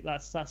neighbours.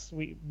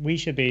 We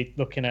should be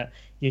looking at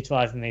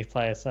utilising these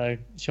players. So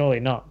surely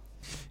not.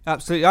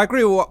 Absolutely, I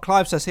agree with what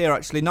Clive says here.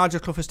 Actually, Nigel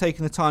Clough has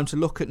taken the time to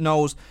look at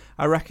Knowles.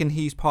 I reckon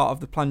he's part of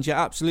the plan.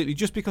 Yeah, absolutely.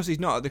 Just because he's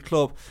not at the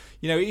club,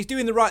 he's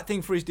doing the right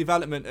thing for his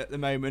development at the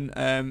moment.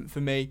 For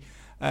me,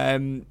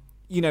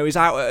 he's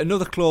out at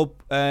another club.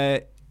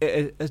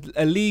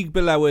 A league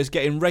below us,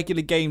 getting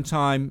regular game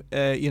time,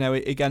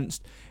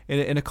 against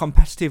in a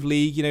competitive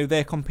league.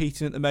 They're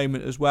competing at the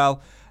moment as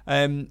well.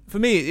 For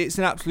me, it's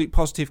an absolute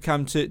positive,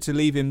 Cam, to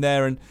leave him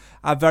there, and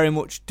I very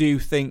much do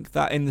think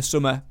that in the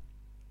summer,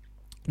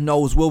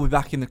 Knowles will be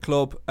back in the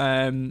club.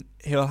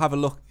 He'll have a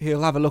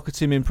look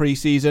at him in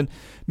pre-season.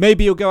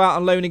 Maybe he'll go out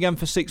on loan again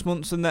for 6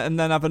 months and then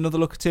have another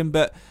look at him.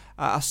 But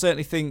I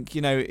certainly think,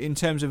 in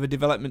terms of a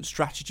development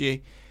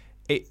strategy,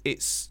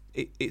 it's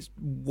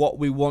what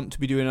we want to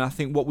be doing, and I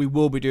think what we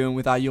will be doing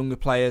with our younger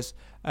players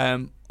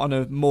on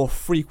a more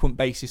frequent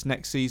basis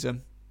next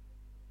season.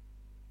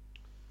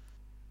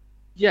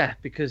 Yeah,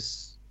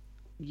 because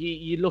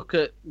you look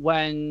at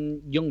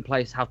when young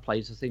players have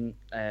played. I think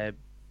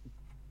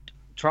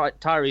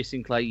Tyree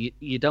Sinclair,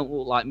 you don't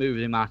look like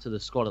moving him out of the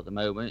squad at the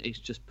moment. It's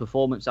just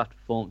performance after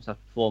performance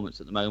after performance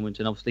at the moment,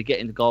 and obviously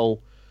getting the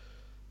goal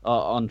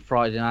on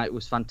Friday night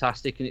was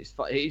fantastic, and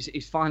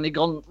it's finally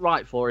gone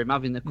right for him,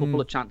 having a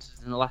couple of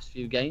chances in the last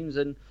few games,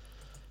 and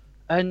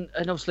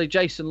obviously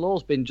Jason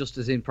Law's been just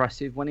as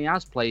impressive when he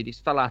has played. He's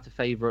fell out of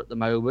favour at the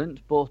moment,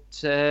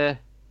 but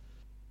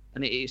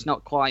and it's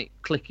not quite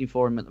clicking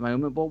for him at the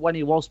moment. But when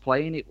he was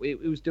playing, it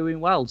was doing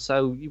well.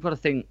 So you've got to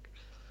think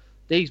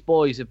these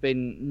boys have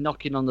been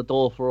knocking on the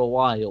door for a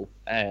while,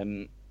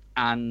 and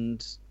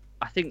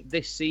I think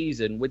this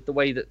season, with the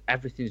way that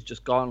everything's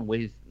just gone,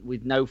 with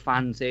no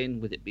fans in,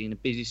 with it being a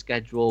busy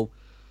schedule,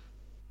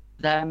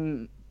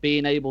 them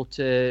being able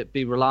to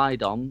be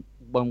relied on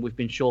when we've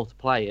been short of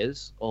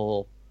players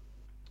or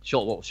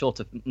short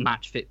of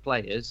match fit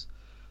players,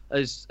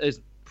 has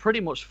pretty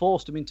much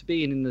forced them into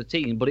being in the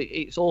team. But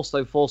it's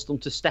also forced them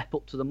to step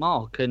up to the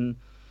mark, and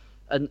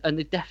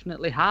they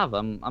definitely have.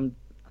 I'm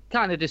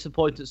kind of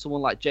disappointed that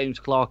someone like James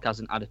Clark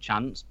hasn't had a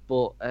chance,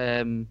 but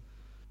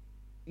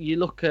you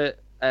look at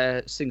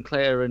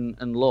Sinclair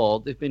and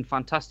Lord, they've been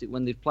fantastic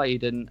when they've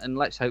played, and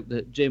let's hope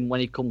that Jim, when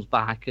he comes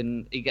back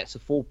and he gets a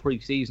full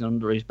pre-season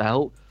under his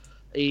belt,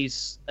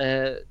 he's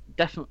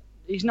definitely,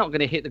 he's not going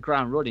to hit the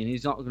ground running,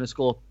 he's not going to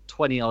score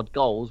 20 odd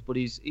goals, but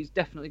he's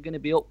definitely going to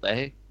be up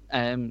there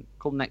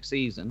come next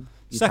season.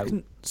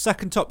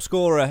 Second top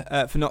scorer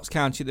for Notts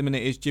County at the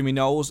minute is Jimmy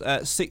Knowles.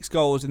 6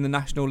 goals in the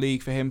National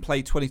League for him.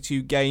 Played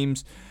 22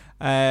 games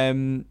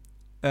in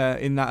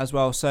that as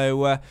well.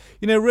 So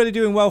really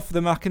doing well for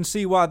them. I can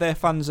see why their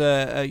fans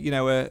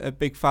are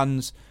big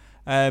fans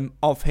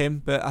of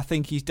him. But I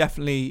think it's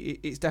definitely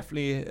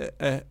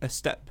a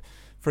step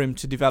for him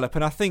to develop.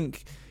 And I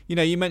think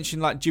you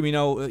mentioned like Jimmy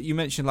Knowles, you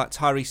mentioned like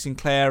Tyrese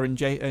Sinclair and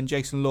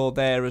Jason Law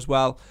there as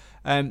well.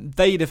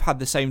 They'd have had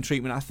the same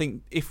treatment. I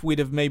think if we'd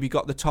have maybe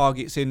got the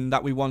targets in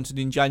that we wanted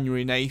in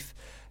January, Nath,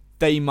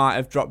 they might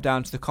have dropped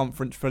down to the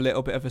conference for a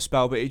little bit of a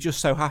spell. But it just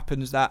so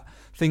happens that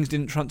things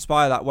didn't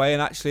transpire that way,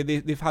 and actually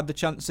they've had the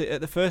chance at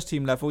the first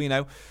team level.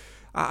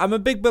 I'm a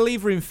big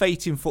believer in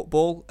fate in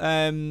football.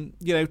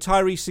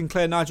 Tyrese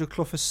Sinclair, Nigel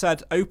Clough has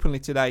said openly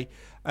today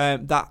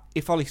that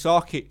if Ollie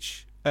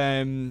Sarkic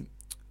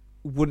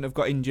wouldn't have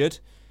got injured,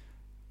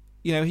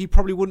 he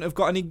probably wouldn't have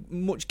got any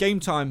much game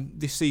time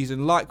this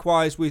season.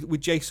 Likewise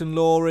with Jason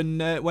Law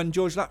and when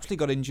George Lapsley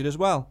got injured as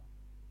well.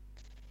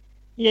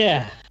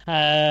 Yeah,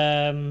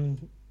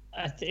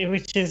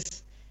 which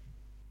is,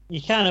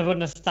 you kind of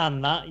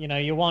understand that.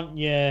 You want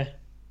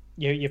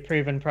your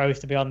proven pros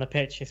to be on the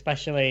pitch,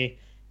 especially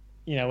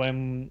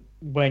when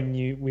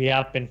we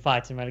have been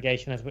fighting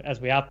relegation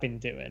as we have been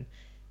doing.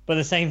 But at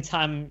the same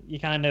time, you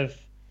kind of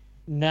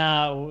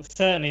now,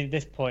 certainly at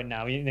this point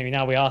now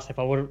we are safe.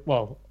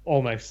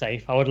 Almost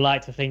safe. I would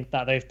like to think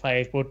that those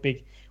players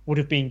would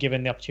have been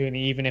given the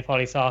opportunity, even if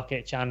Ollie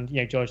Sarkic and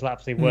George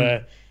Lapsley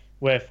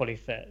were fully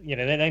fit.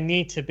 They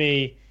need to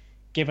be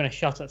given a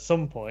shot at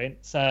some point.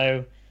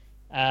 So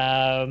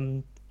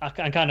I'm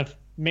kind of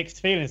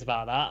mixed feelings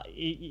about that.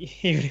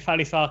 Even if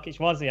Ollie Sarkic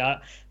was here,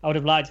 I would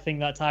have liked to think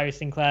that Tyrese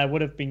Sinclair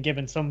would have been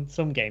given some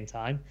game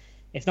time.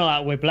 It's not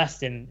that we're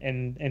blessed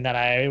in that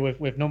area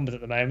with numbers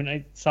at the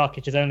moment.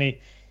 Sarkic is only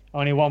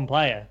one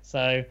player,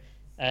 so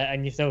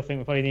and you still think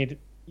we probably need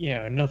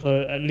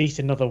at least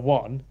another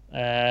one.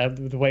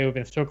 The way we've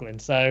been struggling,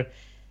 so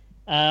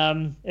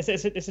it's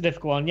a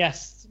difficult one.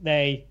 Yes,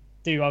 they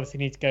do obviously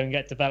need to go and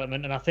get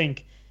development, and I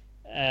think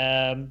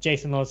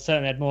Jason Law's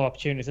certainly had more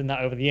opportunities than that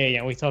over the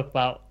year. We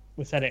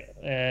said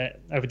it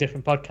over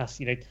different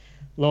podcasts.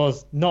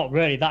 Law's not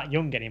really that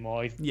young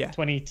anymore. He's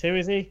 22,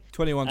 is he?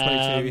 21,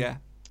 22, yeah.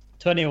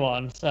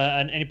 21.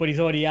 So, but he's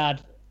already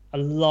had a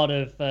lot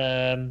of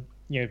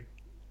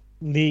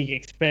league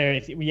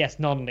experience. Yes,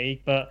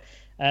 non-league, but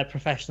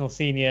professional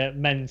senior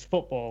men's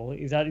football.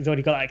 He's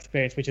already got that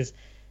experience, which has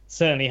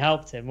certainly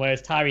helped him.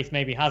 Whereas Tyrese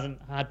maybe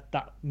hasn't had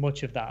that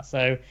much of that.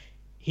 So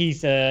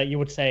he's you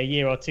would say a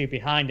year or two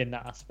behind in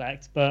that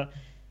aspect. But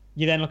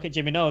you then look at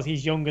Jimmy Knowles.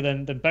 He's younger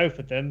than both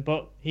of them,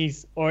 but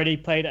he's already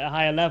played at a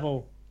higher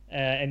level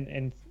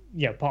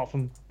apart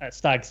from at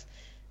Stags,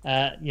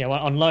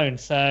 on loan.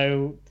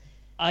 So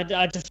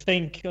I just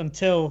think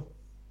until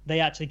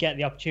they actually get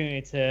the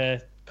opportunity to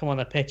come on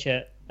the pitch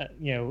in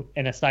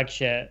a Stag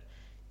shirt,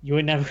 you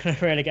were never going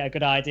to really get a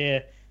good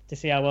idea to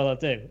see how well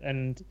they'll do.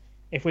 And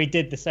if we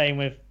did the same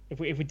if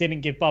we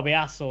didn't give Bobby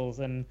Assels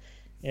and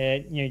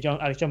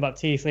John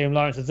Baptiste, Liam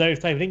Lawrence, as those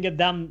players, we didn't give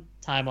them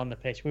time on the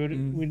pitch, we'd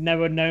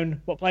never have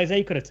known what players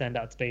they could have turned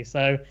out to be.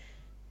 So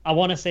I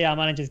want to see our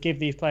managers give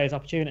these players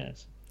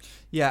opportunities.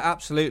 Yeah,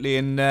 absolutely,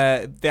 and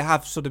they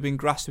have sort of been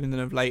grasping them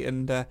of late.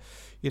 And I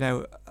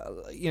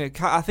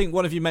think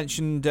one of you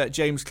mentioned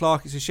James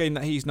Clark. It's a shame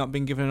that he's not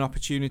been given an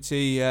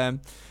opportunity to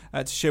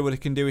show what he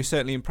can do. He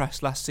certainly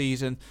impressed last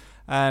season,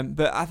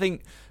 but I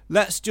think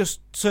let's just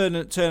turn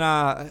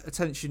our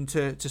attention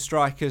to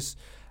strikers.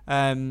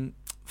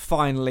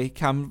 Finally,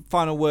 Cam,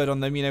 final word on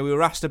them. We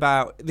were asked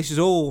about, this is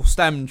all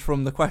stemmed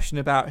from the question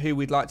about who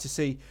we'd like to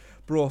see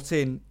brought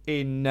in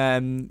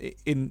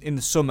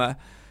the summer.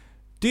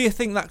 Do you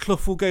think that Clough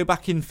will go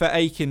back in for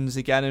Akins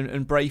again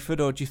and Brayford,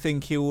 or do you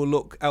think he will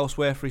look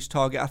elsewhere for his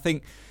target? I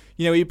think,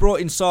 he brought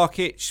in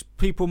Sarkic.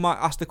 People might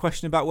ask the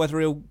question about whether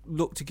he'll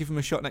look to give him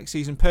a shot next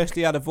season.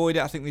 Personally, I'd avoid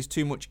it. I think there's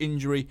too much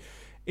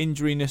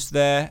injuriness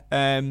there.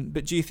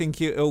 But do you think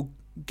he'll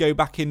go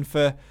back in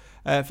for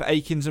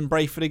Akins and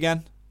Brayford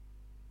again?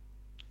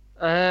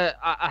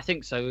 I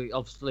think so.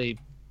 Obviously,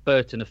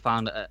 Burton have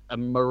found a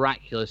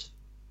miraculous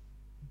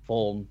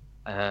form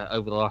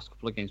over the last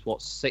couple of games.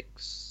 What,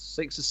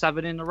 six or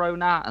seven in a row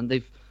now, and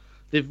they've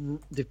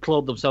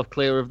clawed themselves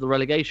clear of the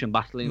relegation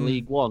battle in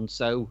League One.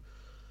 So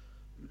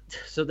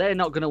they're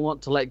not going to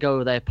want to let go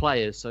of their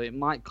players. So it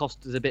might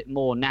cost us a bit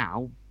more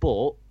now,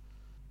 but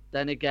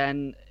then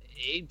again,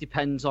 it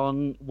depends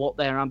on what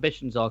their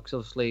ambitions are. Because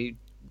obviously,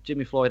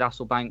 Jimmy Floyd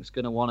Hasselbank's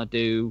going to want to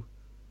do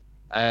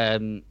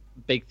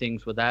big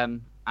things with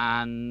them,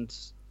 and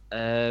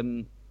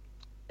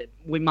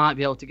we might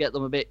be able to get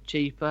them a bit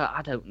cheaper.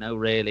 I don't know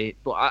really,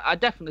 but I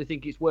definitely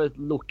think it's worth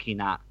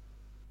looking at,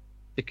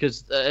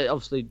 because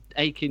obviously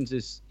Akins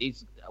is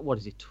what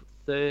is he,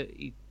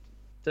 30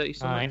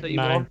 something,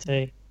 31?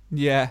 90.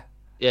 Yeah,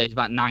 he's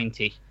about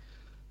 90.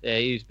 Yeah,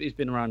 he's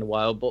been around a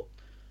while. But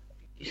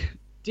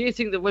do you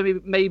think that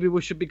maybe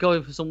we should be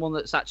going for someone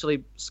that's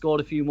actually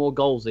scored a few more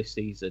goals this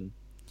season?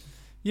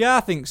 Yeah,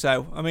 I think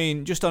so. I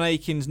mean, just on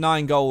Aikens,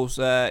 9 goals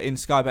in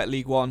Sky Bet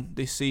League One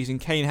this season.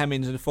 Kane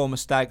Hemmings and the former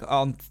Stag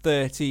on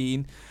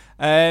 13.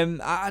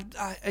 Again,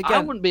 I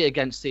wouldn't be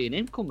against seeing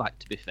him come back,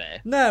 to be fair.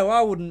 No,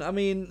 I wouldn't. I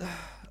mean,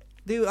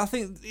 I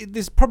think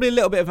there's probably a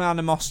little bit of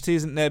animosity,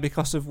 isn't there,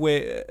 because of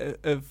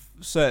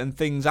certain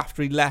things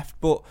after he left.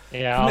 But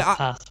I'll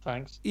pass,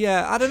 thanks.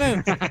 Yeah, I don't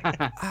know.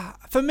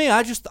 For me,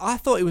 I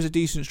thought he was a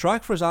decent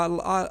striker for us.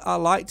 I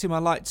liked him. I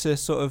liked to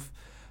sort of.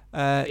 He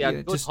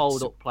had good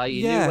hold-up play.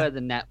 He knew where the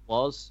net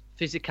was.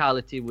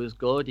 Physicality was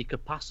good. He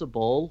could pass a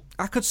ball.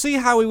 I could see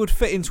how he would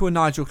fit into a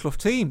Nigel Clough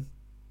team.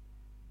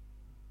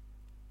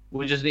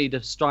 We just need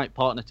a strike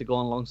partner to go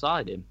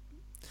alongside him.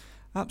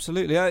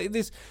 Absolutely.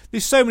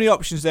 There's so many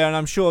options there, and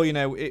I'm sure we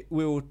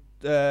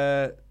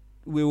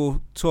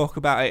will talk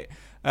about it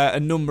a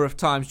number of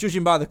times.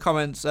 Judging by the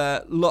comments,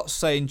 lots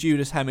saying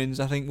Judas Hemmings.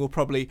 I think we'll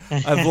probably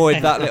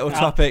avoid that little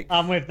topic.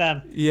 I'm with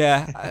them.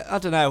 Yeah, I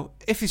don't know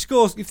if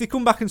they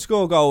come back and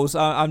score goals.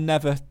 I'm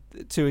never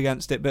too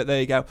against it, but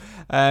there you go.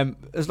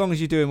 As long as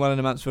you're doing well in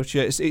a Mansfield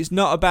shirt, it's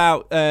not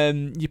about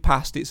your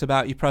past, it's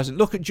about your present.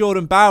 Look at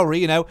Jordan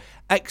Bowery,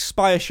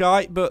 ex-Spire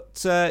shite, but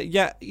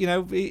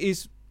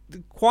he's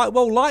quite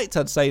well liked,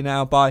 I'd say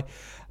now, by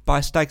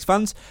Stags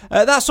fans.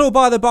 That's all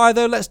by the by,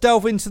 though. Let's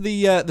delve into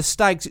the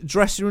Stags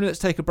dressing room. Let's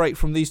take a break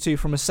from these two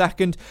from a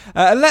second.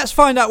 And let's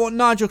find out what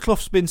Nigel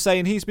Clough's been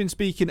saying. He's been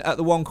speaking at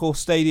the One Call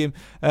Stadium,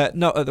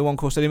 not at the One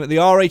Call Stadium, at the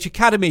RH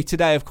Academy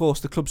today, of course,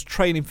 the club's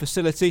training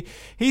facility.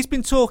 He's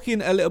been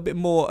talking a little bit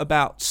more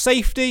about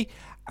safety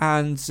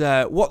and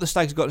what the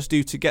Stags have got to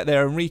do to get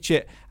there and reach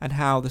it, and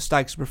how the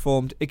Stags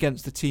performed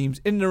against the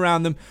teams in and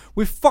around them,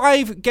 with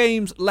 5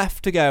 games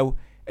left to go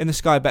in the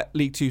Sky Bet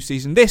League 2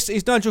 season. This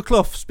is Nigel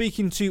Clough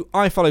speaking to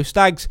I Follow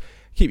Stags.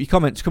 Keep your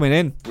comments coming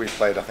in. We've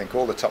played, I think,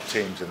 all the top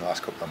teams in the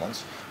last couple of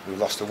months. We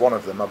lost to one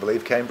of them, I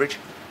believe, Cambridge.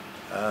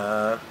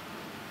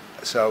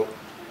 So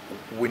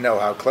we know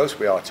how close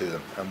we are to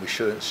them, and we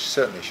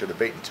certainly should have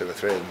beaten 2 or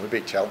 3 of them. We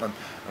beat Cheltenham,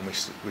 and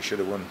we should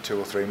have won 2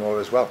 or 3 more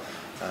as well.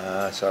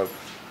 So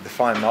the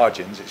fine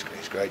margins,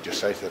 it's great. Just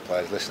say to the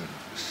players, listen,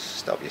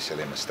 stop your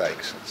silly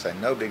mistakes. Say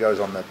nobody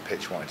goes on the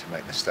pitch wanting to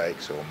make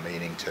mistakes or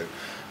meaning to.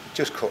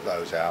 Just cut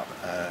those out,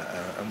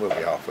 and we'll be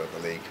halfway up the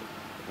league.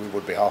 We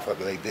would be halfway up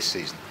the league this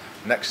season.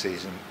 Next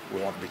season, we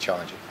want to be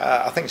challenging.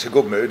 I think it's a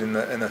good mood in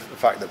the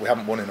fact that we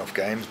haven't won enough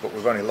games, but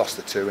we've only lost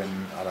the 2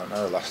 in, I don't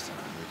know, last,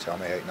 you tell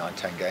me, 8, 9,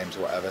 10 games or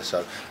whatever.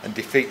 So, and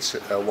defeats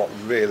are what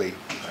really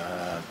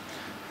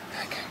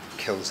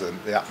kills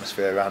the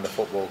atmosphere around the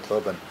football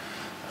club and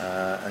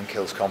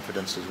kills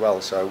confidence as well.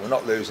 So we're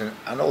not losing,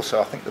 and also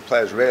I think the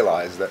players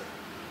realise that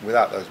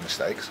without those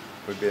mistakes,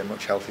 we'd be in a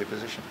much healthier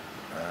position.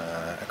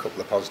 A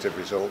couple of positive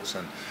results,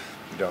 and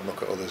you don't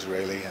look at others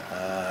really,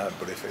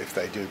 but if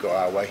they do go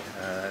our way,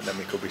 then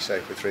we could be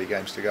safe with 3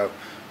 games to go,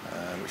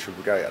 which would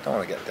be great. I don't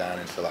want to get down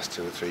into the last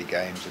 2 or 3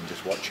 games and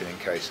just watch it in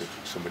case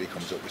somebody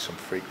comes up with some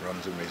freak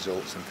runs and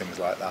results and things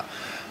like that.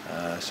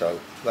 So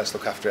let's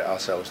look after it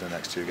ourselves in the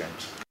next 2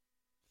 games.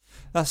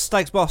 That's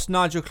Stags boss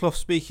Nigel Clough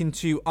speaking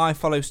to I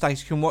Follow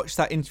Stags. You can watch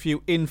that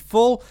interview in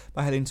full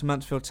by heading to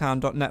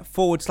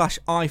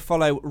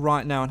mansfieldtown.net/ifollow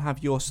right now and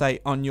have your say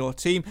on your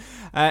team.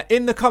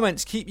 In the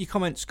comments, keep your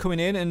comments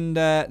coming in. And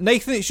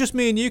Nathan, it's just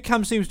me and you.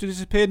 Cam seems to have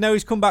disappeared. No,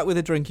 he's come back with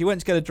a drink. He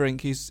went to get a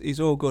drink. He's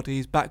all good.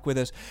 He's back with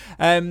us.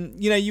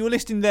 You were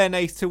listening there,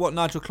 Nathan, to what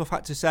Nigel Clough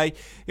had to say.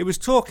 It was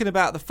talking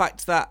about the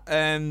fact that,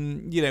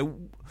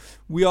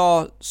 we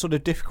are sort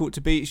of difficult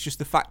to beat. It's just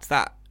the fact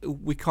that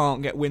we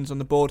can't get wins on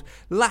the board.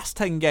 Last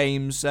 10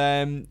 games,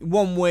 1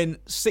 win,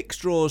 6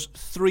 draws,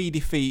 3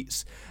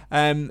 defeats.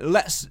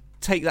 Let's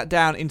take that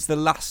down into the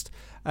last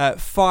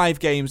 5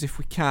 games if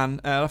we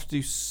can. I'll have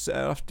to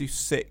do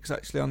 6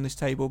 actually on this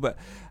table, but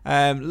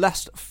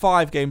last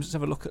 5 games. Let's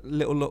have a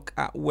little look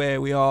at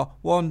where we are.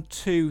 1,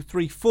 2,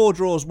 3, 4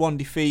 draws, 1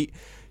 defeat.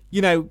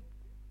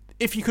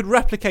 If you could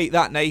replicate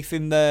that,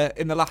 Nathan,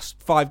 in the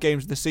last 5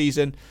 games of the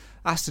season,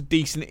 that's a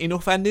decent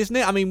enough end, isn't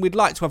it? I mean, we'd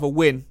like to have a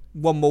win.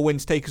 1 more win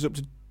to take us up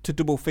to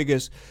double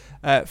figures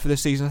for the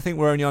season. I think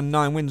we're only on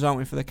 9 wins, aren't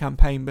we, for the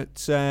campaign?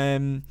 But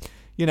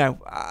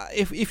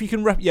if you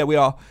can, we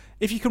are.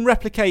 If you can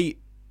replicate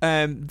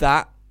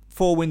that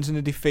 4 wins and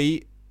a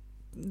defeat,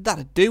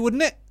 that'd do,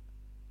 wouldn't it?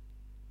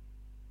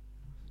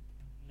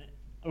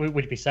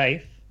 We'd be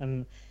safe,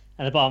 and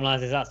the bottom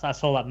line is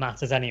that's all that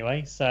matters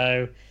anyway.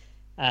 So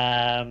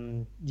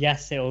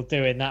yes, it'll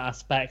do in that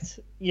aspect.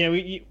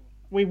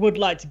 We would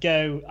like to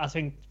go, I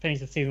think, finish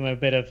the season with a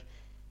bit of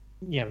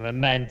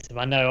momentum.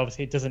 I know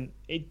obviously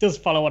it does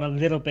follow on a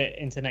little bit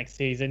into next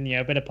season.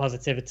 A bit of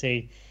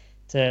positivity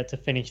to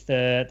finish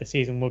the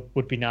season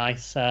would be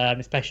nice,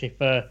 especially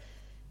for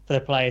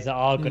the players that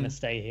are going to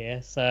stay here.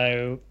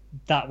 So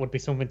that would be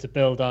something to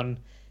build on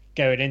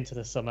going into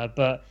the summer.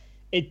 But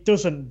it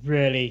doesn't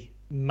really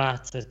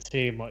matter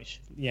too much,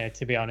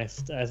 to be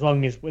honest. As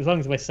long as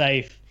we're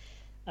safe,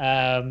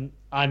 I'm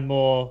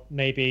more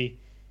maybe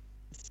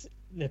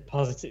the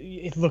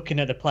positive, looking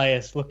at the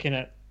players, looking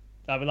at,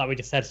 like we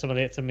just said, some of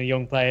the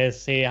young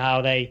players, see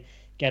how they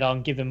get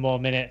on, give them more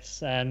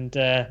minutes, and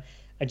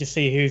just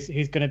see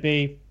who's going to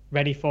be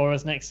ready for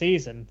us next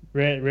season.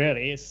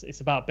 Really, it's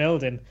about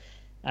building.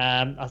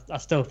 I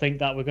still think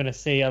that we're going to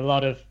see a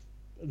lot of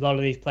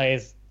these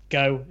players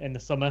go in the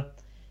summer.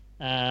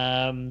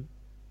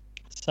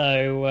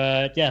 So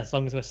as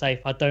long as we're safe,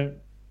 I don't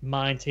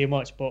mind too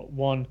much. But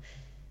one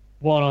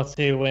or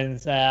two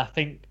wins, I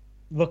think.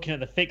 Looking at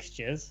the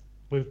fixtures,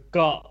 we've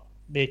got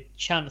the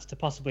chance to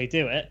possibly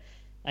do it.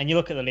 And you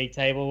look at the league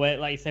table, where,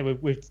 like you say,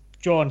 we've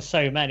drawn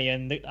so many,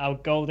 and our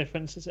goal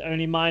difference is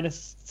only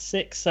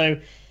 -6. So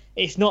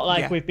it's not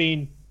like we've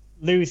been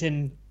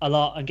losing a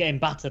lot and getting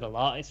battered a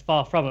lot. It's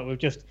far from it.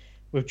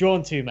 We've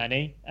drawn too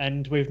many,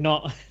 and we've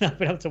not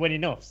been able to win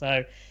enough.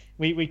 So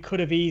we could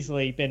have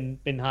easily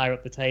been higher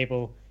up the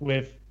table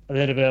with a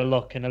little bit of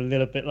luck and a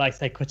little bit, like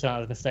say, cutting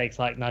out the mistakes,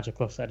 like Nigel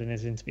Clough said in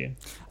his interview.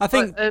 I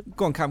think.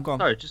 Go on, Cam. Go on.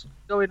 Sorry, just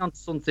going on to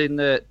something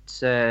that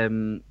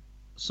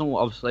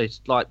somewhat obviously,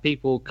 it's like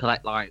people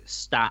collect like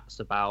stats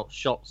about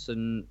shots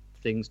and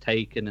things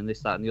taken and this,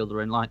 that, and the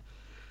other, and like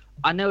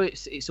I know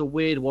it's a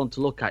weird one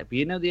to look at, but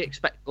you know the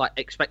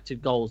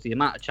expected goals, the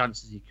amount of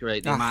chances you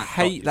create. I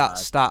hate that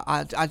stat.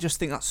 I just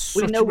think that's.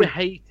 We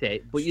hate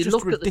it, but you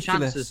look ridiculous. at the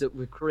chances that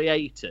we've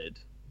created.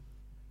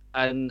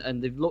 And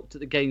they've looked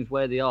at the games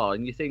where they are,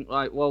 and you think,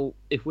 like, well,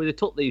 if we'd have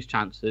took these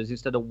chances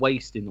instead of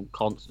wasting them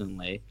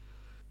constantly,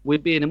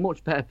 we'd be in a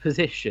much better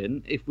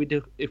position if we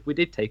did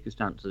take his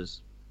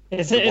chances.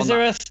 Is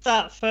there a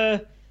stat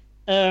for,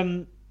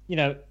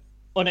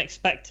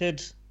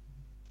 unexpected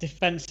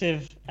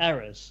defensive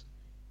errors?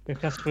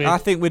 Because I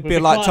think we'd be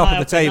like top of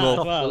the table.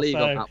 Top of the league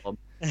on that one.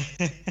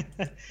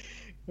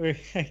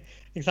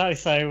 Exactly.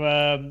 So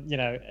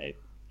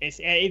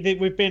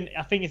we've been.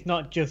 I think it's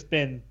not just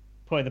been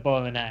putting the ball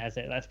in the net, has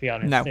it? Let's be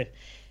honest. No.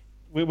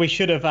 We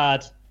should have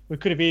had. We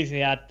could have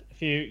easily had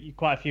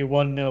quite a few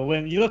 1-0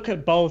 wins. You look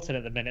at Bolton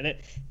at the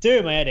minute.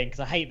 Doing my head in because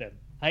I hate them.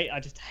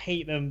 I just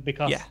hate them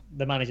because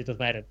the manager does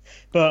my head in.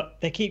 But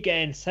they keep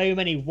getting so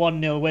many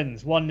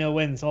 1-0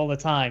 wins all the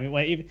time.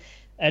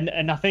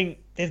 And I think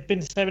there's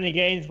been so many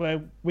games where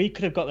we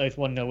could have got those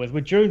 1-0 wins.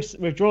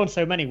 We've drawn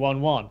so many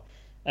 1-1.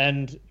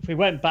 And if we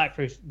went back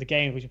through the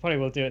games, which we probably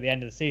will do at the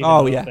end of the season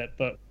a little bit,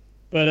 but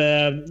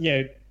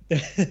the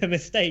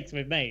mistakes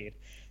we've made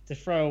to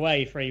throw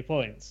away 3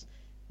 points,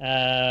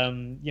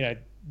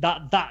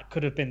 that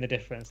could have been the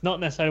difference.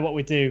 Not necessarily what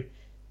we do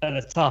at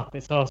the top,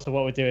 it's also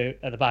what we do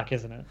at the back,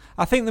 isn't it?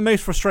 I think the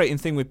most frustrating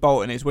thing with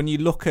Bolton is when you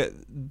look at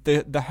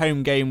the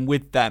home game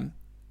with them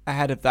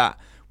ahead of that,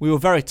 we were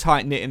very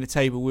tight-knit in the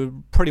table. We were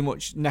pretty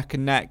much neck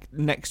and neck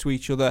next to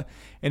each other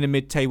in a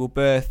mid-table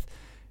berth.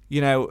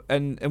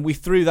 And we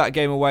threw that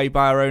game away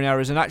by our own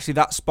errors, and actually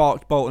that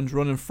sparked Bolton's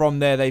run, and from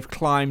there they've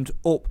climbed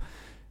up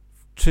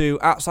to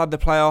outside the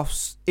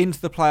playoffs,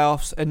 into the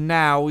playoffs, and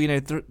now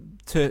to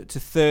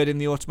third in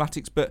the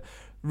automatics. But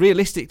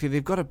realistically,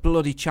 they've got a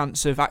bloody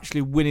chance of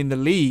actually winning the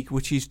league,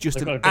 which is just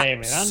an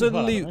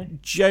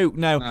absolute joke.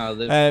 No,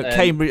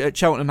 Cambridge,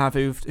 Cheltenham have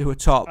who are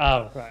top.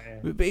 Oh, right.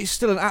 Yeah. But it's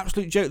still an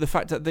absolute joke, the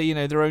fact that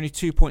they're only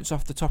 2 points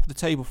off the top of the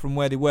table from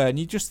where they were, and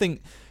you just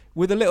think,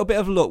 with a little bit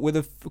of luck, with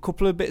a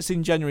couple of bits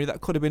in January, that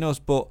could have been us.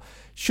 But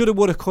shoulda,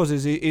 woulda, coulda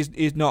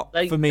is not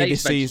for me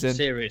this season. Some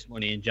serious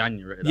money in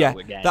January.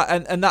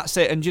 And that's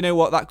it. And do you know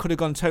what? That could have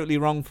gone totally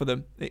wrong for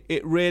them.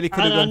 It really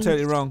could have gone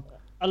totally wrong.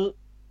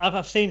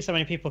 I've seen so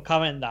many people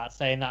comment that,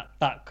 saying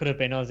that could have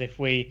been us if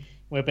we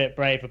were a bit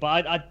braver.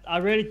 But I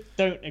really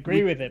don't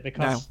agree with it,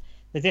 because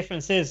the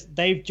difference is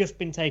they've just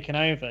been taken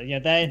over.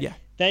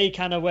 They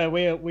kind of where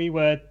we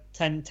were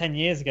 10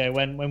 years ago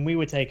when we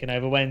were taken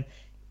over, when.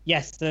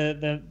 Yes,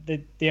 the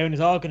owners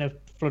are going to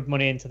flood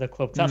money into the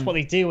club. That's what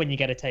they do when you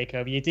get a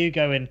takeover. You do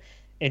go and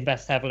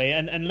invest heavily.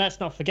 And let's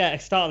not forget, at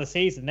the start of the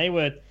season,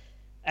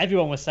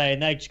 everyone was saying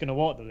they're just going to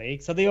walk the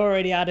league. So they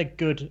already had a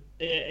good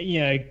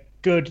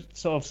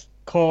sort of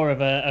core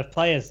of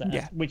players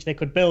there, which they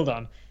could build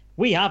on.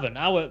 We haven't.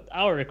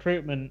 Our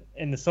recruitment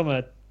in the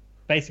summer,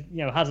 basically,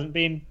 hasn't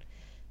been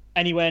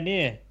anywhere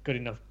near good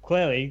enough.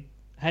 Clearly,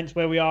 hence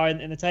where we are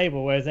in the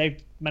table. Whereas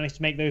they've managed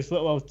to make those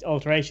little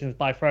alterations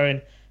by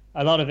throwing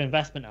a lot of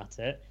investment at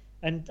it,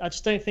 and I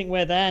just don't think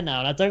we're there now,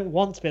 and I don't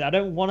want to be. I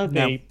don't want to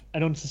be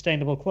an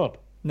unsustainable club.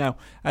 No,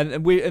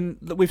 and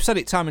we've said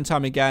it time and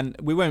time again.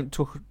 We won't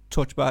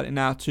touch about it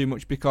now too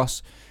much,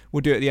 because we'll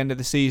do it at the end of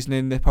the season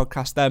in the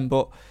podcast then.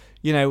 But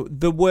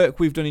the work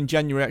we've done in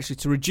January actually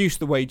to reduce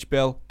the wage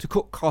bill, to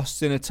cut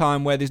costs in a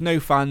time where there's no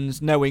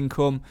fans, no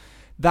income,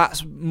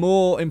 that's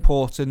more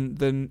important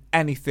than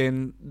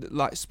anything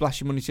like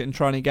splashing money and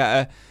trying to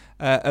get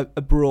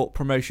a brought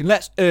promotion.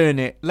 Let's earn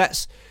it.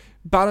 Let's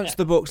balance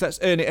the books, let's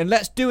earn it, and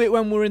let's do it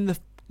when we're in the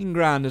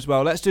ground as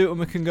well. Let's do it when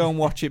we can go and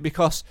watch it,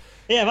 because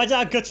imagine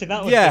how gutted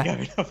that would be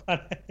going up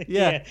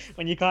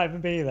when you can't even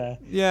be there.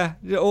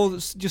 All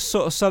just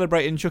sort of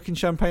celebrating, chucking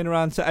champagne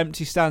around to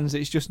empty stands.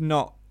 It's just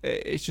not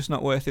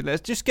worth it.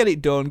 Let's just get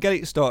it done, get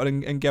it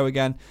started, and go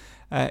again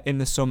in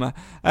the summer.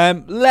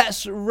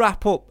 Let's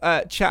wrap up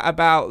chat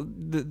about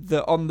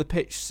the on the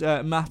pitch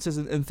matters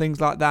and things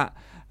like that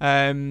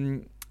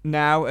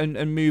now,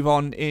 and move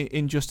on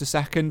in just a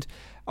second.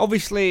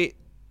 Obviously,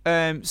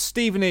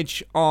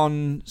 Stevenage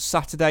on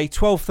Saturday,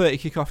 12:30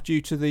 kickoff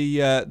due to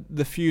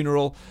the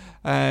funeral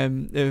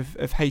of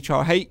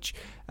HRH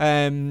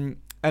and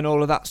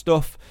all of that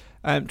stuff.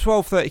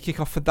 12:30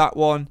 kickoff for that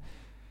one.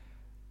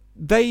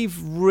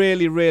 They've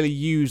really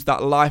used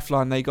that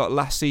lifeline they got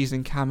last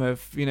season, Cam,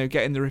 of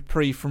getting the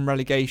reprieve from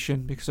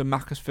relegation because of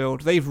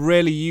Macclesfield. They've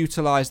really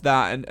utilised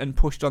that and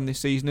pushed on this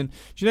season. And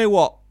do you know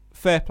what?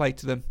 Fair play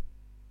to them.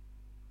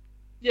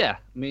 Yeah,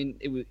 I mean,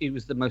 it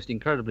was the most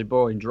incredibly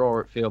boring draw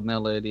at Field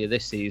Mill earlier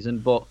this season,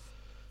 but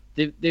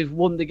they've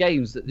won the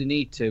games that they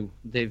need to.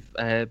 They've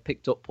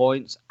picked up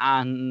points,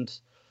 and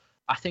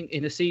I think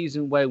in a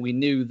season where we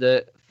knew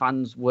that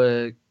fans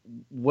weren't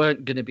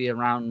going to be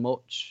around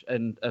much,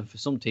 and for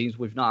some teams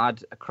we've not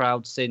had a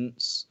crowd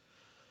since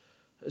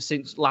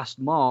last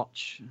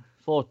March.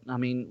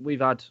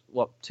 We've had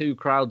 2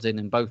 crowds in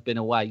and both been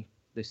away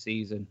this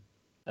season.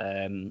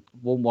 Won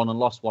one and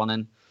lost one,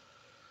 and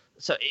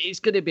so it's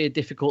going to be a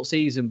difficult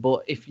season.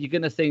 But if you're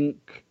going to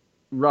think,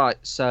 right,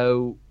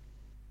 so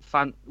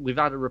we've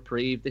had a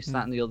reprieve, this,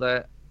 that, and the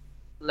other,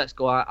 let's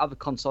go out, have a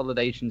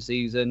consolidation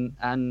season,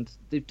 and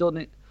they've done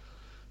it.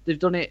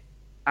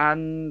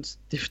 And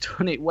they've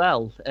done it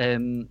well.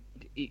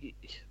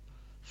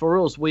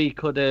 For us, we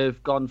could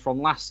have gone from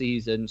last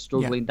season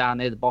struggling down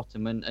near the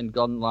bottom and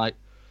gone like,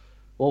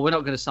 well, we're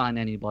not going to sign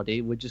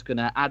anybody. We're just going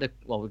to add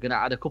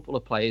a couple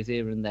of players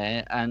here and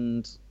there,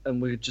 and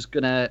we're just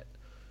going to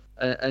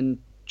and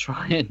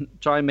try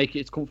and make it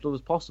as comfortable as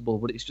possible.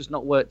 But it's just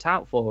not worked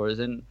out for us,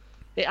 and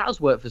it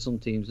has worked for some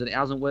teams, and it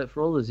hasn't worked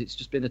for others. It's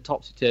just been a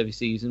topsy-turvy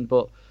season.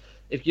 But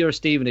if you're a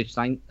Stevenage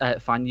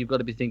fan, you've got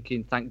to be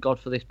thinking, thank God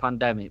for this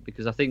pandemic,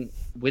 because I think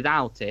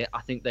without it,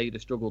 I think they'd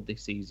have struggled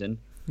this season.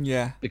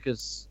 Yeah.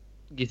 Because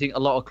you think a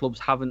lot of clubs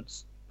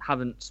haven't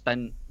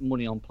spent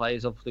money on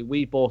players. Obviously,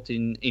 we bought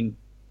in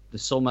the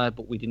summer,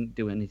 but we didn't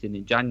do anything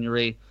in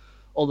January.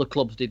 Other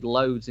clubs did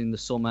loads in the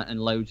summer and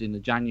loads in the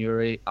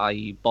January,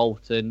 i.e.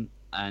 Bolton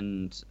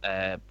and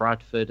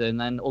Bradford,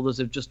 and then others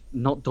have just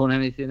not done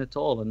anything at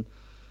all.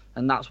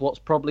 And that's what's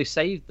probably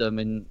saved them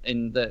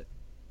in that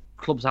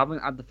clubs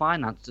haven't had the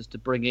finances to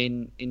bring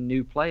in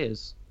new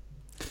players.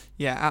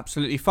 Yeah,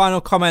 absolutely. Final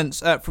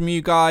comments from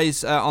you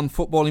guys on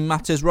Footballing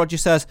Matters. Roger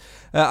says,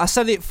 I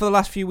said it for the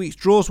last few weeks,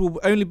 draws will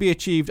only be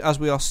achieved as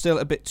we are still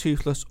a bit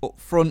toothless up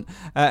front.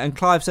 And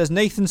Clive says,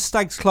 Nathan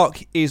Stagg's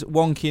clock is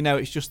wonky. No,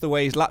 it's just the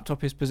way his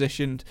laptop is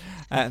positioned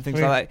and things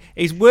like that.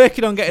 He's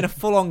working on getting a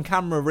full-on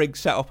camera rig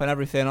set up and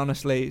everything,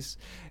 honestly.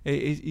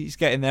 He's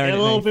getting there.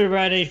 It'll all be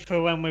ready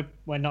for when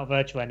we're not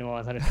virtual anymore,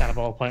 and it's kind of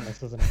all pointless,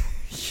 doesn't it?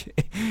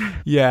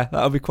 Yeah,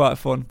 that'll be quite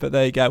fun. But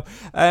there you go.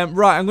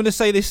 Right, I'm going to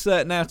say this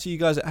now to you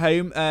guys at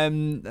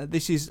home.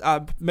 This is I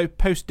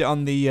posted it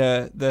on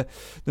the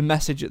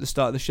message at the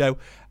start of the show.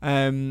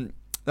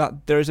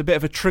 That there is a bit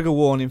of a trigger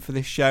warning for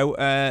this show.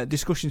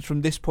 Discussions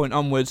from this point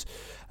onwards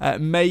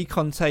may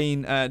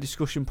contain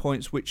discussion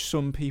points which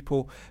some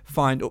people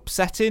find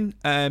upsetting.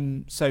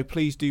 So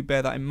please do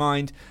bear that in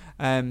mind.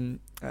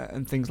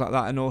 And things like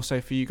that, and also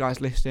for you guys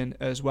listening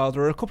as well.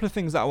 There are a couple of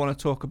things that I want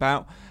to talk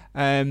about.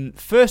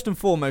 First and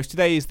foremost,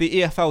 today is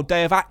the EFL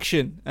Day of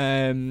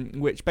Action,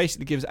 which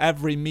basically gives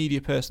every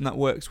media person that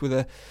works with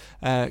a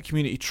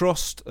community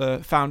trust,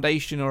 a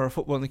foundation, or a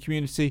football in the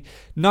community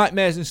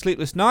nightmares and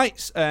sleepless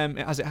nights,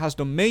 as it has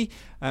done me.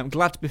 I'm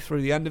glad to be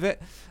through the end of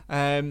it.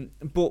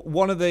 But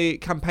one of the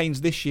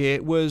campaigns this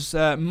year was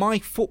My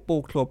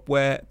Football Club,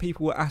 where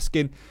people were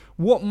asking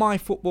what my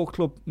football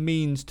club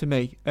means to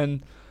me.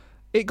 And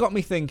it got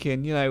me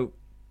thinking,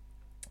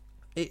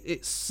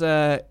 it's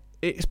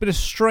been a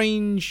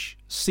strange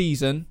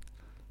season,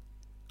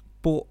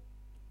 but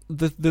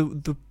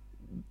the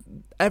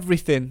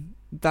everything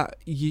that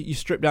you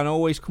strip down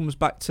always comes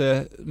back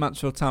to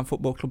Mansfield Town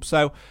Football Club.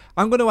 So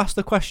I'm going to ask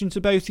the question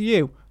to both of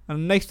you,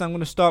 and Nathan, I'm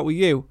going to start with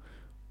you.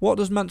 What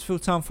does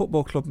Mansfield Town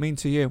Football Club mean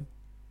to you?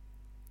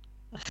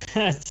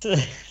 It's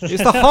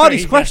the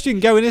hardest question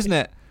going, isn't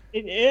it?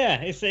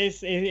 It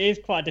is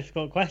quite a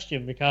difficult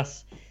question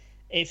because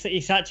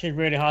it's actually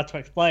really hard to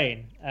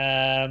explain,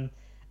 and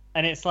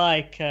it's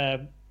like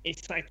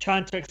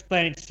trying to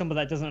explain it to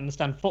somebody that doesn't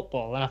understand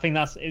football. And I think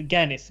that's,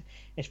 again,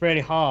 it's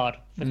really hard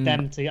for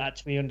them to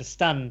actually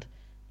understand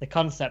the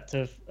concept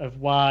of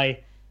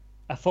why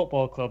a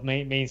football club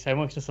means so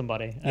much to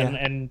somebody.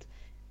 And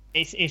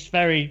it's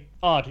very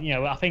odd.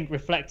 I think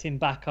reflecting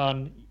back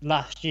on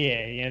last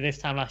year, this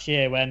time last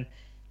year when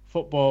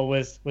football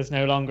was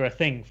no longer a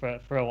thing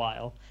for a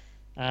while.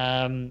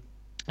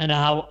 And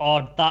how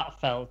odd that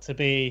felt to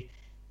be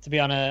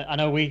on a. I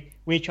know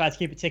we tried to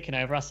keep it ticking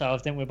over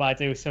ourselves, didn't we, by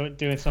doing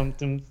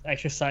some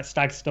extra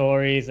stag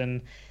stories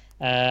and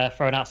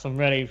throwing out some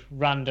really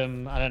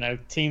random, I don't know,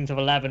 teams of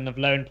 11 of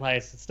lone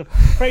players and stuff,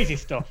 crazy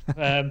stuff.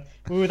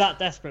 We were that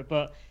desperate,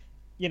 but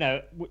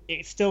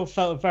it still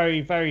felt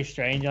very, very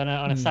strange on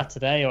a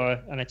Saturday or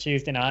on a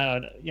Tuesday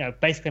night, or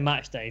basically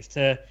match days,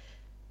 to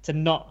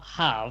not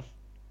have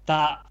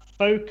that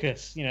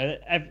focus.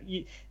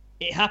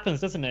 It happens,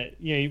 doesn't it?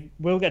 You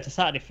will get to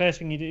Saturday, first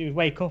thing you do is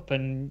wake up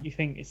and you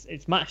think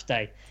it's match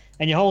day,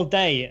 and your whole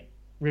day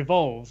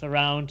revolves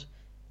around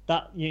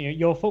that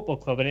your football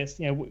club, and it's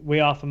we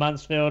are for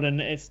Mansfield,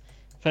 and it's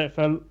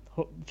for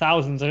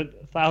thousands of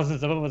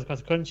others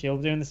across the country all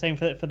doing the same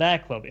for their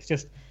club. It's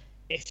just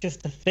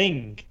a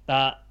thing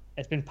that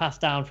has been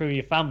passed down through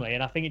your family,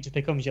 and I think it just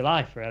becomes your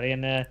life really.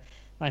 And like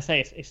I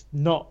say, it's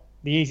not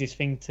the easiest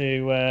thing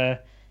to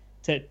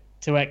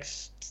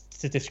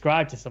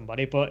describe to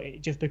somebody, but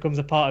it just becomes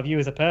a part of you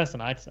as a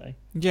person, I'd say.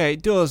 Yeah,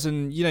 it does,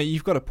 and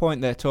you've got a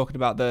point there talking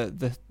about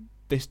the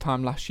this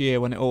time last year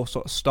when it all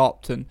sort of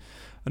stopped and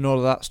all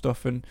of that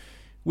stuff, and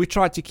we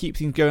tried to keep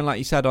things going, like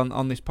you said,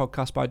 on this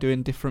podcast by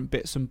doing different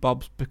bits and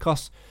bobs,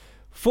 because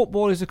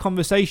football is a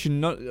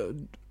conversation.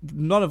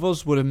 None of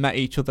us would have met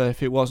each other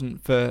if it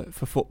wasn't for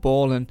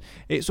football, and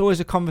it's always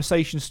a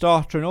conversation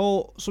starter,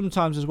 and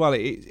sometimes as well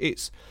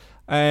it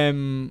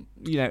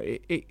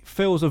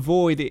fills a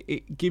void.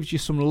 It gives you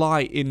some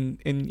light in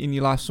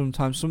your life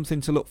sometimes,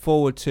 something to look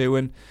forward to.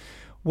 And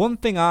one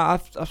thing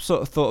I've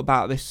sort of thought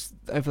about this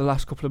over the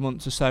last couple of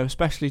months or so,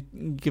 especially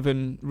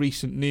given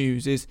recent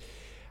news, is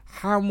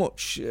how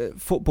much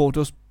football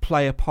does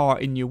play a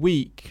part in your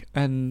week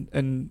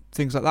and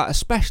things like that,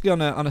 especially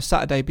on a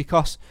Saturday,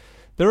 because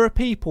there are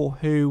people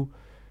who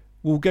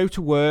will go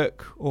to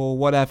work or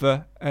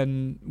whatever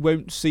and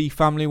won't see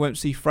family, won't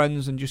see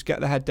friends, and just get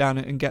their head down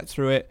and get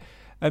through it,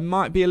 and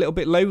might be a little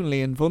bit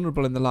lonely and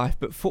vulnerable in their life,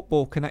 but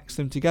football connects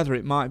them together.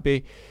 It might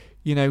be,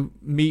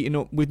 meeting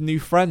up with new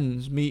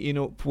friends, meeting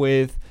up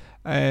with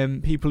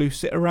people who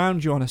sit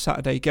around you on a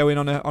Saturday, going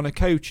on a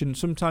coach, and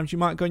sometimes you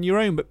might go on your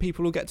own, but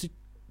people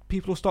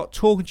will start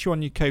talking to you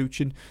on your coach,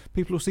 and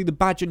people will see the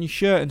badge on your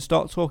shirt and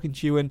start talking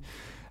to you.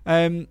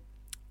 And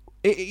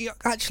it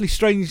actually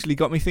strangely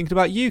got me thinking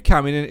about you,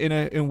 Cam, in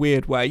a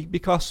weird way,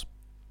 because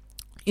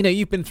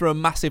you've been through a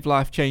massive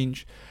life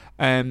change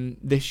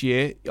this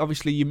year.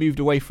 Obviously, you moved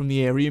away from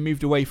the area, you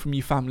moved away from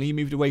your family, you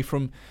moved away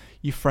from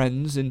your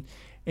friends, and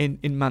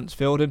in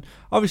Mansfield, and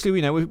obviously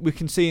we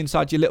can see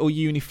inside your little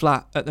uni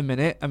flat at the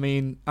minute. I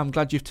mean, I'm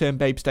glad you've turned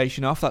Babe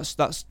Station off.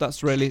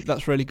 That's really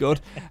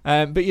good.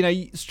 But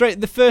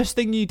the first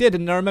thing you did,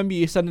 and I remember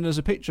you sending us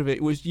a picture of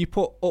it, was you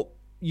put up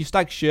your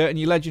Stag shirt and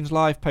your Legends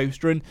Live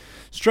poster, and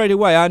straight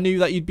away I knew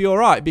that you'd be all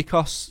right,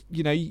 because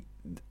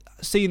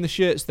seeing the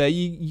shirts there,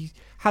 you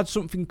had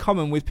something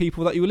common with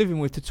people that you were living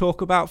with to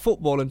talk about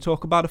football and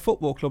talk about a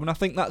football club, and I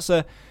think that's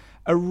a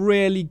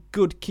really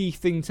good key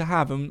thing to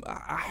have. And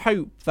I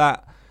hope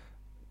that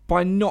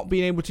by not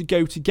being able to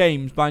go to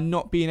games, by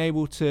not being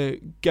able to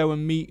go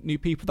and meet new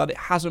people, that it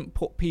hasn't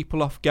put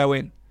people off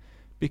going,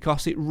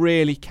 because it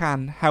really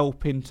can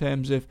help in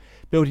terms of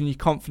building your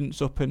confidence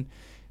up and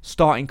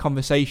starting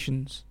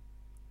conversations.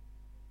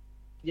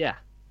 Yeah.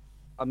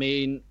 I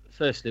mean,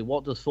 firstly,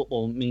 what does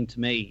football mean to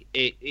me?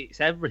 It's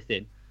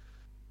everything.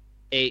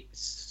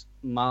 It's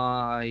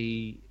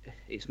my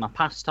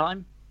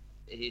pastime.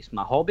 It's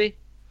my hobby.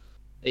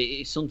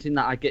 It's something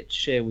that I get to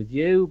share with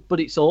you, but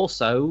it's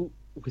also,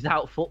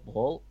 without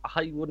football,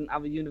 I wouldn't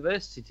have a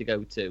university to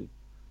go to.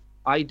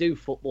 I do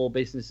football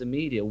business and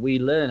media. We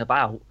learn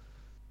about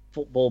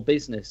football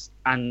business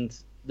and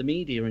the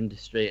media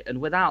industry, and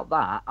without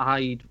that,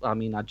 I'd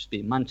just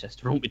be in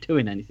Manchester, I wouldn't be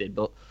doing anything.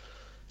 But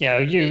yeah,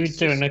 you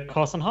doing a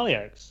course on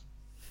Hollyoaks?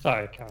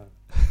 Sorry, Karen.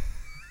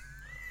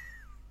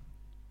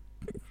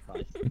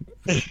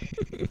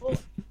 Well,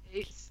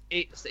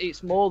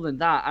 it's more than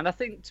that, and I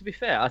think, to be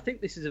fair, I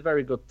think this is a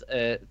very good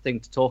thing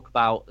to talk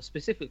about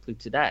specifically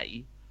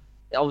today.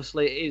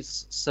 Obviously, it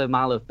is Sir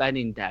Mal of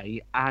Benning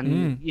Day,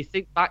 and you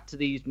think back to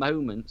these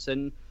moments,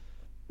 and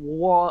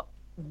what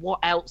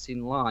else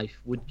in life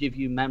would give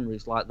you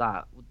memories like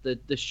that?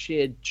 The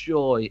sheer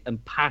joy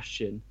and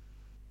passion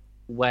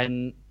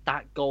when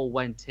that goal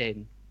went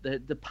in,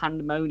 the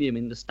pandemonium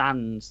in the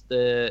stands,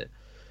 the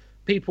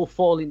people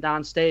falling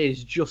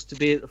downstairs just to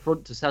be at the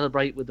front to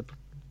celebrate with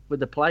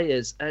the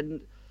players, and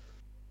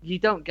you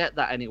don't get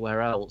that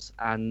anywhere else.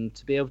 And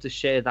to be able to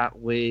share that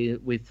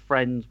with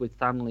friends, with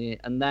family,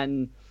 and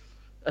then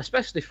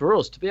especially for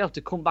us to be able to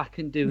come back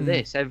and do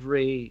this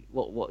every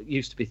what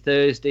used to be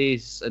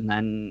Thursdays, and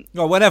then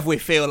whenever we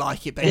feel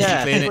like it,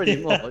 basically. Yeah,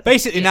 pretty much.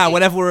 Basically now,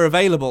 whenever we're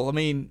available. I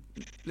mean,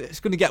 it's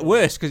going to get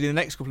worse, because in the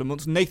next couple of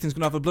months, Nathan's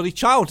going to have a bloody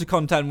child to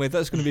contend with.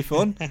 That's going to be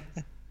fun.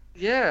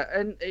 Yeah,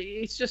 and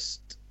it's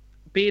just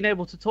being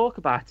able to talk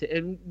about it,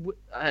 and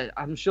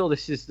I'm sure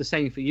this is the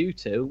same for you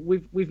two.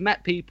 We've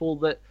met people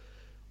that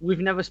we've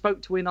never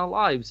spoke to in our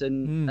lives,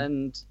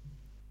 and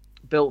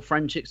built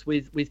friendships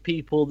with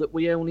people that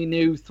we only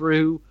knew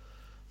through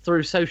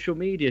social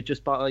media,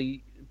 just by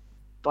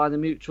the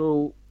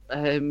mutual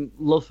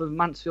love of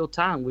Mansfield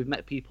Town. We've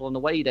met people on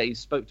away days,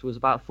 spoke to us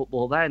about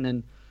football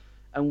then,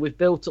 and we've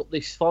built up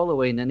this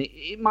following, and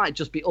it might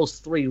just be us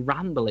three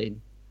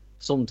rambling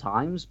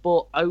sometimes,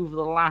 but over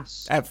the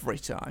last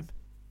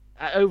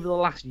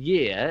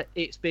year,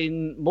 it's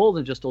been more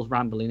than just us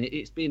rambling.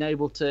 It's been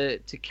able to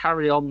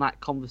carry on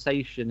that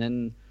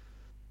conversation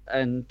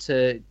and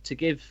to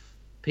give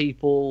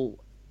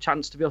people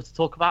chance to be able to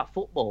talk about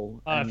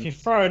football. If you're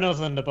throwing us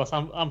under the bus,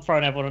 I'm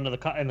throwing everyone in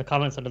the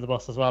comments under the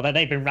bus as well.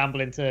 They've been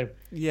rambling too.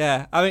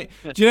 Yeah, I mean,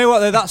 do you know what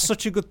though? That's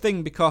such a good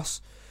thing,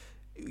 because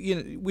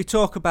we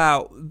talk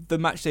about the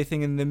matchday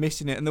thing and they're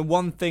missing it, and the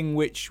one thing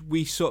which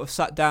we sort of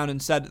sat down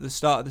and said at the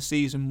start of the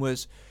season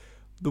was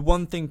the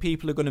one thing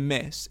people are going to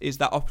miss is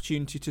that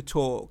opportunity to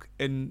talk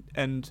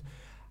and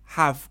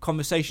have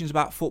conversations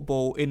about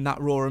football in that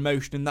raw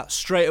emotion. And that's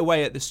straight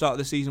away at the start of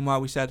the season why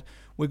we said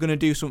we're going to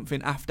do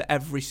something after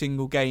every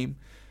single game.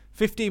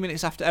 15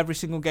 minutes after every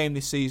single game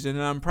this season,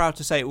 and I'm proud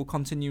to say it will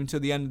continue until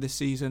the end of this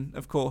season,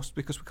 of course,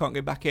 because we can't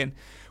go back in.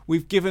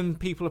 We've given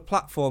people a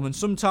platform, and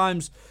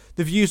sometimes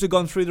the views have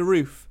gone through the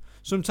roof.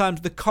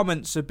 Sometimes the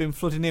comments have been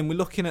flooding in. We're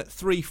looking at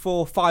 300,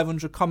 400,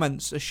 500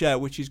 comments a share,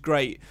 which is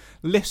great.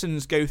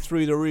 Listens go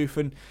through the roof,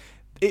 and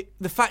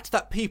the fact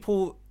that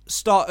people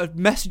started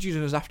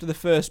messaging us after the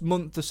first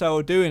month or so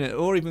of doing it,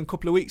 or even a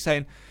couple of weeks,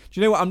 saying, do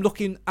you know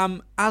what,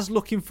 I'm as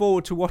looking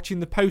forward to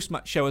watching the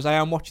post-match show as I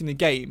am watching the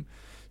game,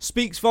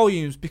 speaks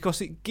volumes,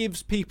 because it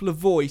gives people a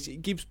voice,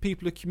 it gives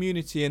people a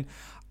community, and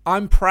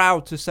I'm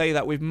proud to say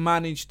that we've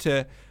managed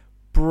to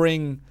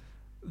bring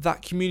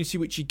that community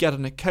which you get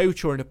on a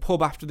coach or in a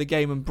pub after the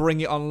game and bring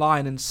it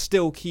online and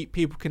still keep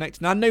people connected.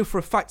 And I know for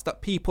a fact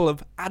that people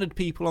have added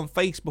people on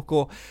Facebook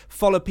or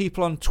follow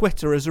people on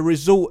Twitter as a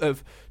result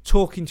of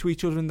talking to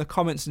each other in the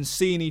comments and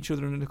seeing each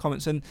other in the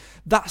comments, and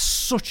that's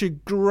such a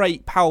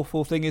great,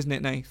 powerful thing, isn't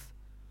it, Nath?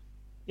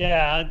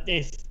 Yeah,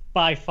 it's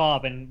by far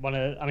been one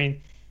of the, I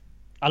mean,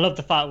 I love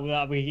the fact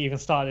that we even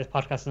started this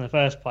podcast in the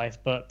first place,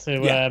 but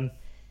to,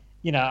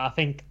 I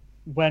think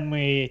when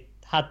we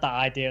had that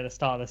idea at the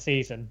start of the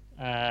season,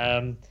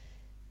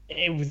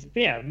 it was,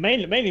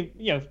 mainly,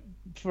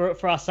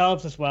 for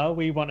ourselves as well.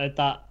 We wanted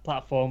that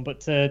platform,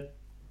 but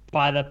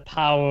by the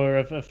power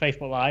of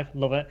Facebook Live,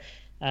 love it.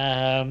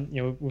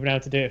 We've been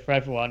able to do it for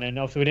everyone, and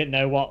obviously we didn't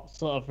know what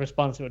sort of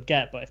response it would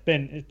get, but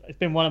it's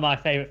been one of my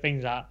favourite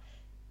things that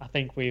I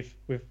think we've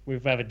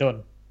ever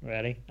done,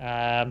 really.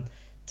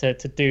 To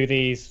do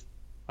these,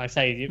 I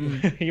say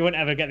you wouldn't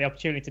ever get the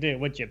opportunity to do it,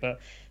 would you? But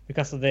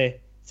because of the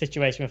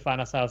situation we find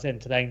ourselves in,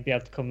 to then be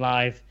able to come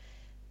live,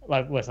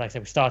 like I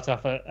said, we started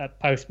off at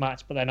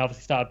post-match, but then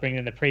obviously started bringing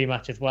in the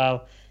pre-match as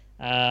well,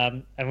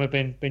 and we've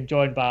been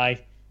joined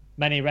by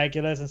many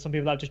regulars and some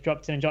people that have just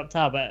dropped in and dropped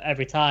out, but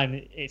every time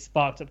it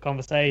sparked up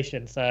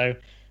conversation. So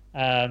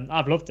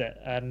I've loved it,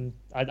 and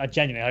I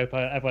genuinely hope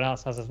everyone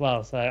else has as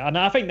well. So, and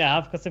I think they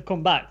have, because they've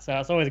come back, so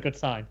that's always a good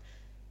sign.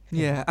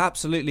 Yeah,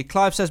 absolutely.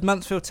 Clive says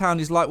Mansfield Town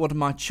is like one of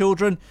my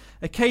children.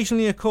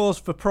 Occasionally a cause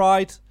for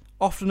pride,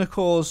 often a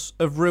cause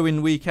of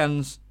ruined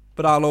weekends,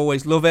 but I'll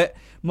always love it.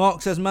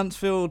 Mark says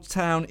Mansfield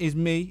Town is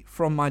me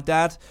from my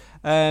dad.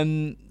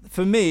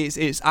 For me,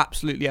 it's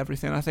absolutely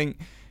everything. I think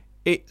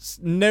it's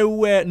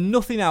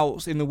nothing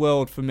else in the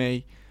world for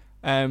me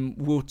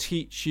will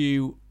teach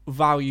you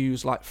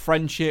values like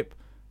friendship.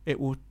 It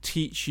will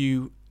teach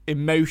you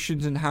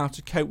emotions and how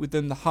to cope with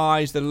them, the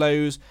highs, the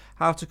lows,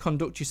 how to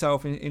conduct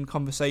yourself in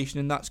conversation,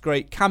 and that's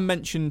great. Cam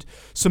mentioned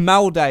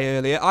Samal Day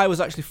earlier. I was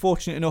actually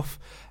fortunate enough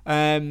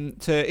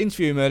to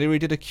interview him earlier. He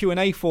did a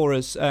Q&A for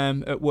us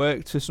at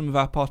work to some of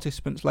our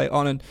participants late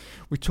on, and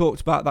we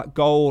talked about that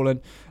goal,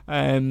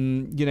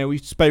 and we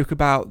spoke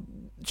about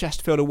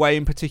Chesterfield away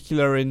in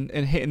particular and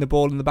hitting the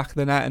ball in the back of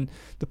the net and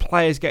the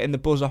players getting the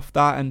buzz off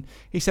that. And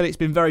he said it's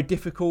been very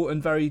difficult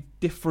and very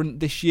different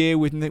this year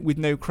with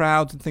no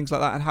crowds and things like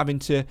that, and having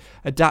to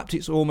adapt.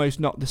 It's almost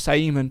not the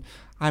same, and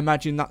I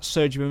imagine that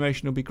surge of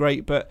emotion will be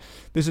great. But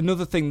there's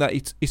another thing that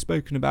he's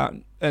spoken about,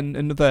 and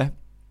another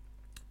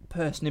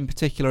person in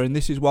particular, and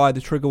this is why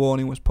the trigger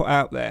warning was put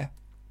out there,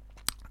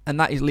 and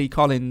that is Lee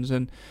Collins.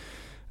 And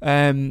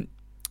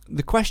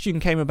the question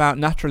came about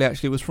naturally,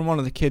 actually. It was from one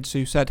of the kids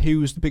who said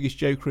who was the biggest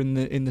joker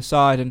in the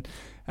side,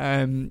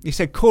 and he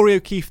said Corey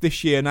O'Keefe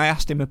this year, and I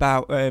asked him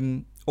about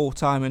all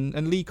time,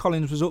 and Lee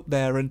Collins was up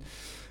there, and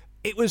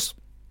it was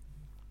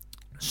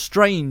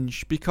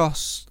strange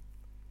because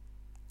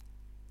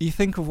you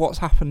think of what's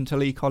happened to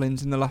Lee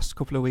Collins in the last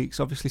couple of weeks.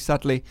 Obviously,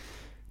 sadly,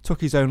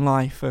 took his own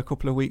life a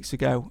couple of weeks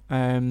ago,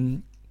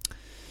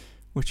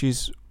 which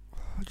is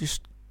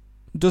just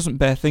doesn't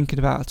bear thinking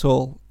about at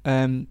all.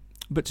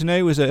 But to know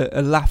he was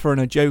a laugher and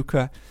a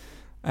joker,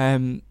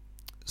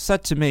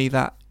 said to me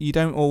that you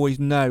don't always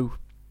know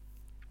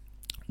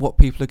what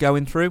people are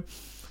going through.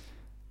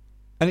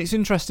 And it's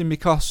interesting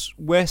because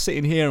we're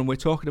sitting here and we're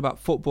talking about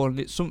football, and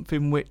it's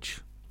something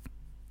which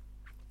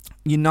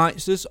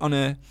unites us on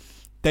a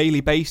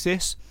daily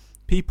basis.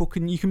 You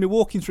can be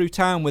walking through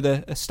town with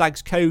a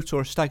Stag's coat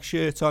or a Stag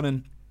shirt on,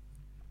 and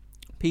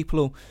people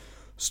will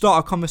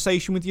start a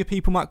conversation with you.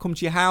 People might come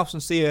to your house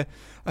and see a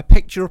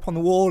picture up on the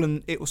wall,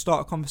 and it will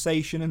start a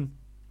conversation. And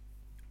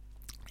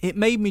it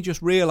made me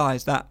just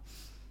realise that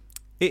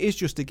it is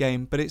just a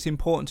game, but it's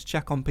important to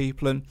check on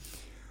people. And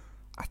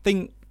I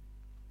think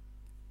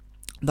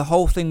the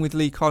whole thing with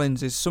Lee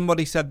Collins is,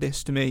 somebody said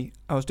this to me.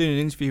 I was doing an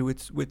interview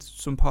with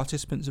some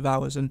participants of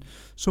ours, and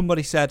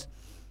somebody said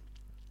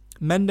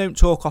men don't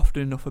talk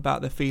often enough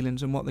about their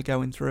feelings and what they're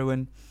going through.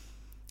 And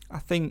I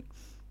think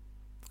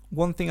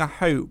one thing I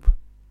hope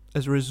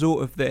as a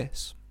result of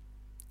this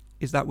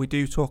is that we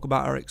do talk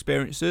about our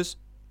experiences,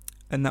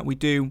 and that we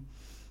do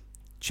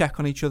check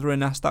on each other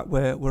and ask that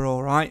we're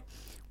all right.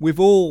 we've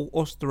all,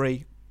 us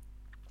three,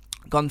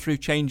 gone through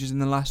changes in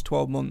the last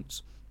 12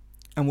 months,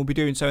 and we'll be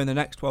doing so in the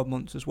next 12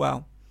 months as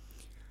well.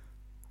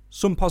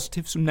 Some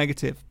positive, some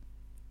negative.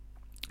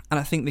 And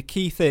I think the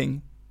key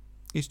thing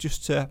is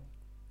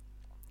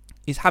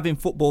is having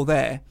football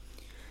there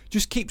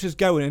just keeps us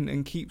going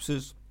and keeps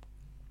us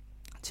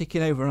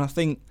ticking over. And I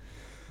think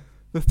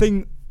the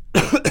thing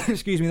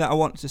excuse me, that I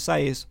want to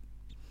say is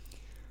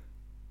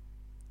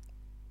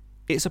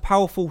it's a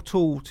powerful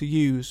tool to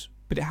use,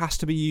 but it has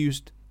to be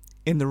used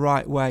in the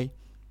right way.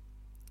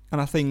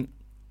 And I think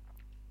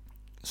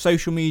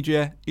social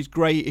media is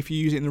great if you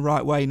use it in the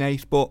right way,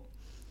 Nath, but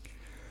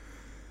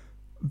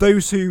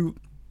those who,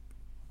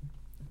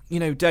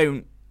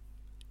 don't,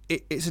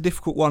 it's a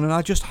difficult one. And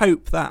I just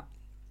hope that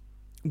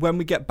when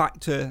we get back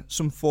to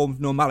some form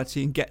of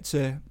normality and get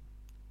to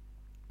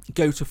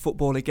go to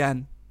football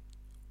again,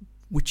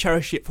 we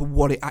cherish it for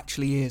what it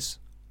actually is.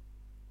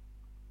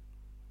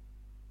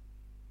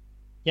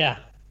 Yeah.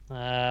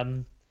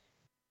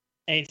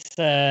 It's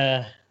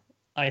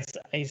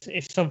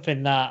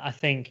something that I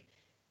think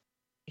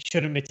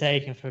shouldn't be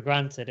taken for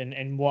granted,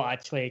 and what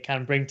actually it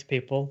can bring to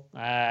people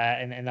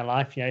in their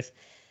life.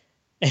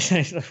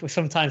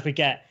 Sometimes we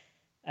get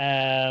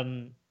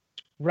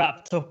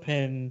wrapped up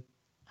in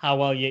how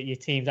well your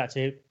team's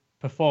actually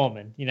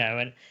performing,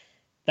 and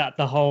that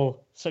the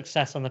whole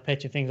success on the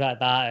pitch and things like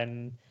that,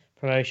 and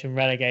promotion,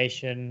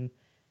 relegation,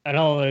 and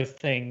all those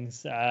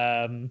things.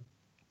 And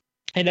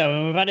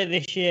we've had it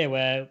this year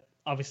where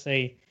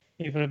obviously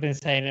people have been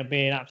saying it'll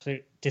be an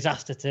absolute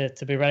disaster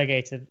to be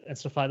relegated and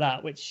stuff like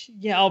that, which,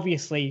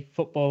 obviously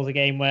football is a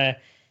game where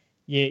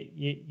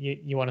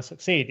you want to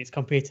succeed. It's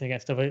competing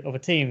against other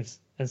teams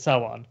and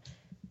so on.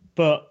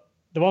 But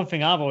the one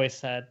thing I've always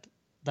said,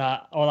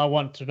 that all I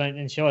want to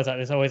ensure is that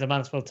there's always a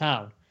Mansfield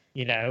Town,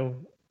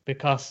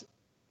 because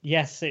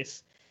yes,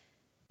 it's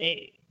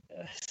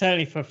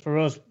certainly for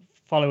us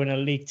following a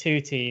League Two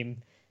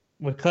team,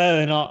 we're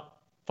clearly not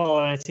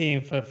following a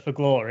team for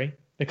glory,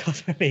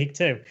 because we're League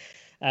Two.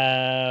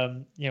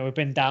 We've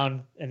been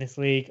down in this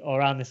league or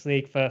around this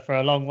league for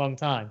a long, long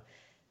time.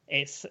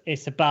 It's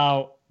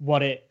about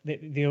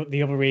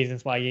the other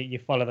reasons why you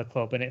follow the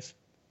club, and it's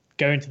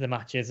going to the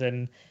matches,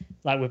 and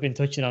like we've been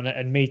touching on it,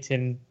 and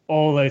meeting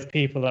all those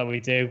people that we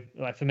do.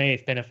 Like for me,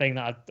 it's been a thing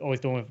that I've always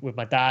done with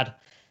my dad,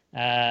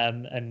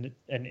 and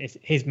it's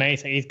his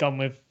mates that he's gone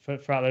with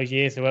throughout those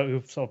years,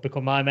 who've sort of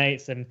become my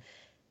mates. And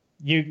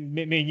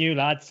me and you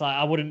lads, like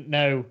I wouldn't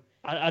know.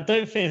 I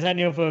don't think there's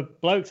any other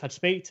blokes I'd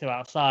speak to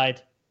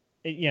outside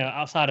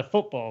of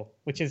football,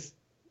 which is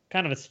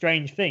kind of a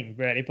strange thing,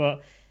 really,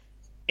 but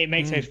it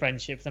makes those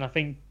friendships. And I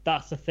think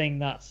that's the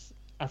thing I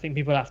think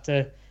people have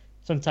to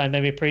sometimes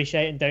maybe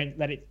appreciate, and don't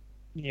let it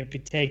be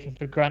taken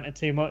for granted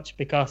too much,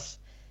 because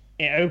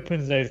it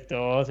opens those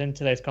doors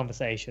into those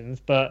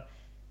conversations. But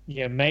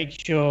make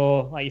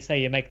sure, like you say,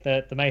 you make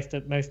the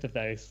most of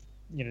those.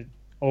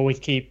 Always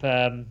keep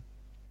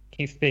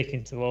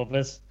speaking to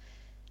others,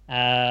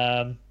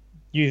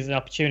 use an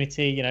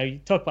opportunity. You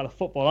talk about the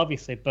football,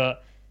 obviously,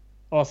 but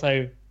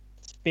also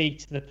speak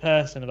to the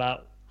person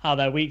about how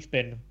their week's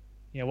been,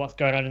 what's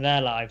going on in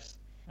their lives.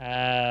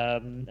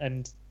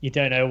 And you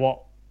don't know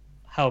what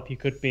help you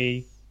could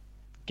be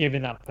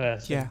giving that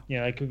person.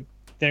 They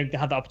don't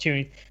have the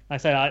opportunity. Like I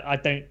said, I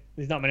don't,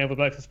 there's not many other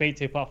blokes to speak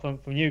to apart from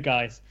you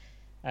guys.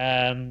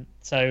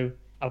 So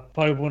I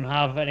probably wouldn't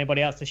have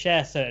anybody else to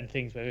share certain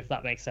things with, if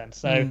that makes sense.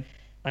 So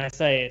when I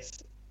say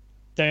it's,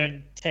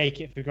 don't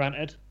take it for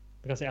granted,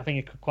 because I think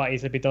it could quite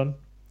easily be done.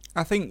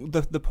 I think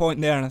the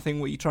point there, and I think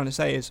what you're trying to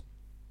say is,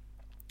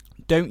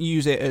 don't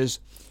use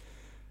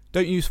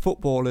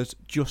football as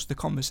just the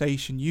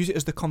conversation. Use it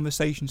as the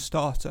conversation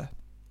starter.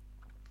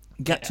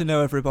 Get to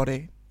know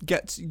everybody.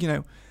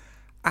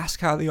 Ask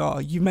how they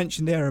are. You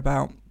mentioned there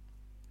about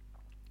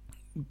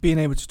being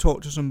able to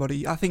talk to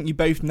somebody. I think you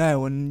both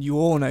know, and you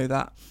all know,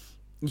 that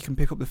you can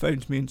pick up the phone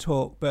to me and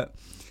talk, but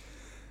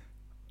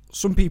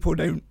some people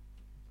don't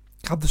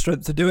have the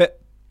strength to do it.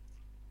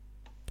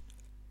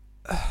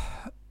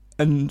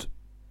 And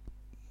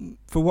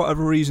for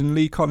whatever reason,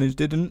 Lee Collins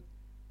didn't.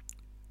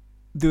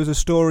 There was a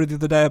story the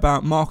other day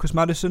about Marcus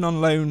Maddison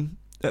on loan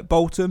at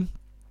Bolton,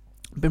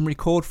 been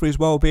recalled for his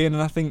well-being,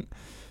 and I think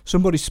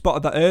somebody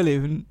spotted that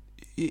earlier. And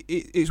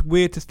it's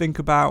weird to think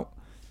about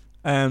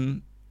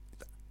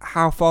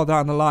how far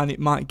down the line it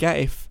might get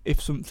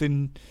if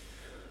something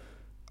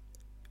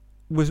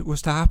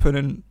was to happen.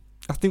 And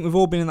I think we've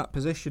all been in that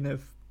position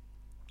of,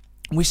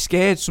 we're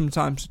scared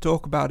sometimes to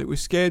talk about it. We're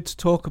scared to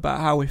talk about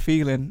how we're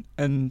feeling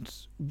and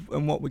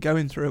what we're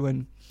going through.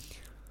 And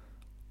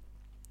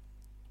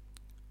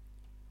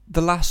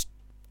the last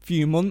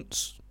few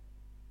months,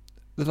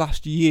 the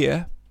last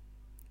year,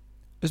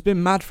 has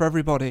been mad for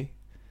everybody.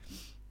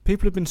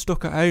 People have been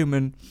stuck at home,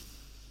 and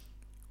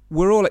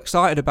we're all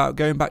excited about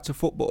going back to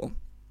football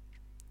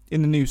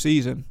in the new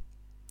season.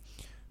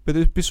 But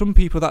there'll be some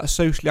people that are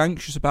socially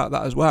anxious about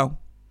that as well.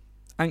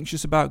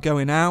 Anxious about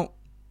going out.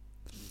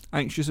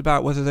 Anxious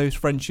about whether those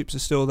friendships are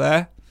still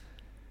there.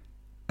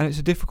 And it's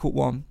a difficult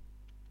one.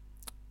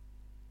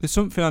 There's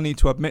something I need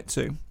to admit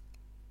to.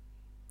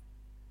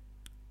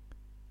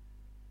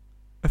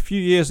 few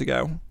years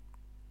ago,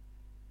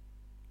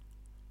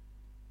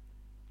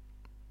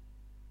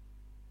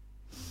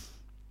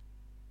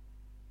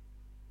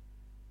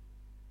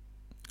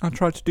 I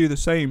tried to do the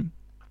same.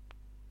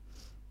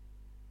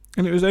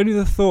 And it was only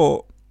the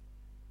thought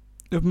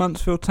of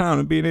Mansfield Town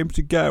and being able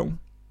to go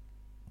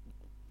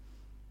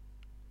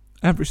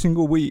every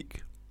single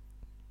week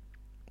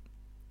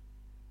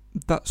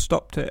that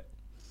stopped it.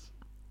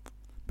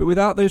 But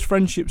without those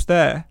friendships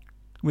there,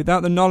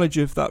 without the knowledge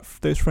of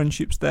those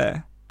friendships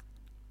there,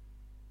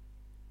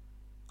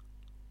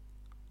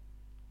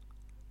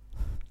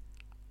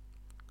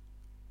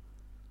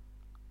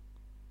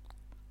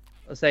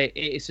 I say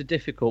it's a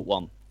difficult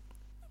one,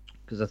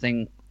 because I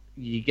think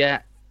you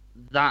get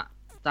that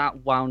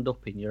wound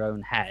up in your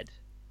own head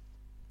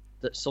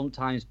that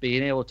sometimes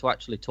being able to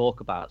actually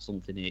talk about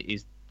something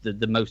is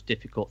the most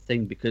difficult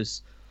thing,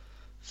 because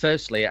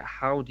firstly,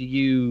 how do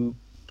you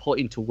put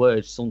into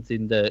words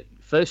something that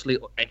firstly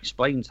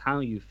explains how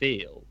you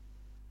feel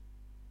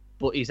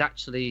but is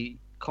actually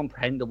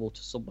comprehensible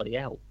to somebody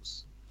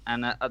else?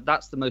 And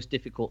that's the most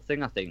difficult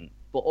thing, I think.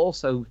 But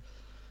also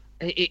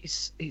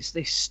it's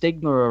this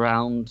stigma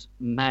around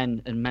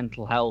men and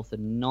mental health,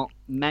 and not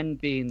men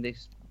being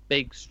this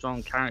big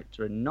strong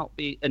character and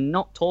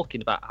not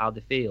talking about how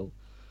they feel.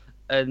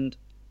 And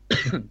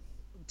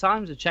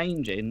times are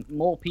changing,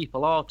 more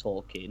people are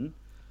talking,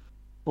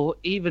 but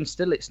even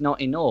still it's not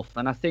enough.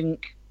 And I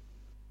think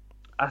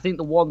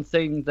the one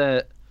thing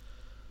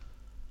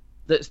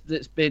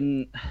that's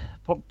been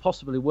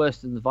possibly worse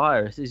than the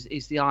virus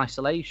is the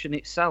isolation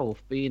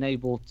itself,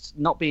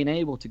 not being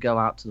able to go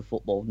out to the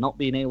football, not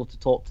being able to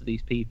talk to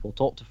these people,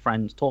 talk to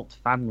friends, talk to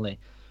family,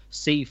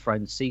 see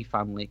friends, see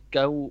family,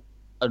 go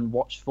and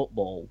watch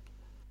football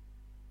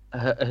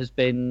has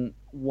been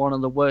one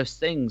of the worst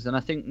things. And I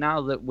think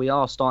now that we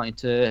are starting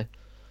to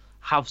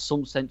have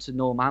some sense of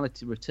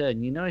normality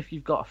return, if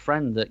you've got a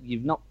friend that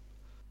you've not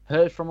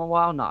heard from a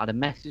while, not had a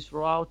message for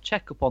a while,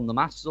 check up on them,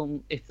 ask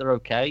them if they're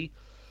okay.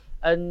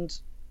 And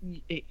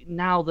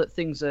now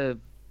that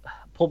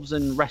pubs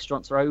and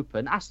restaurants are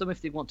open, ask them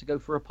if they want to go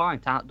for a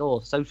pint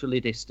outdoors,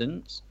 socially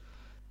distanced.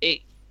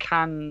 It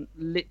can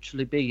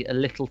literally be a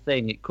little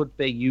thing. It could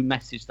be you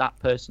message that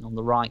person on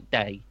the right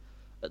day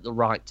at the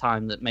right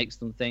time that makes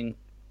them think,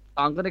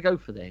 I'm going to go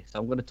for this,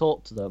 I'm going to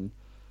talk to them.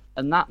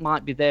 And that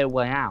might be their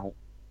way out.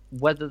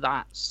 Whether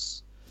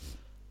that's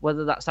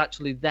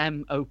actually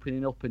them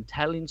opening up and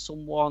telling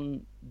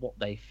someone what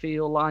they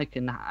feel like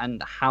and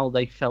how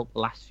they felt the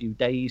last few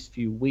days,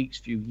 few weeks,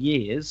 few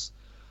years,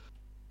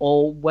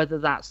 or whether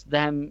that's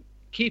them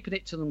keeping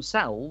it to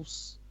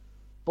themselves,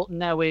 but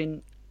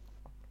knowing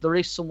there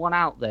is someone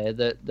out there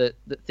that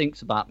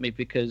thinks about me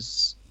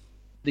because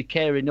they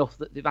care enough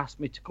that they've asked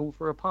me to come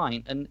for a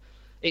pint. And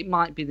it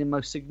might be the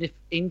most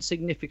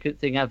insignificant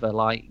thing ever,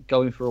 like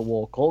going for a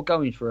walk or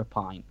going for a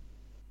pint.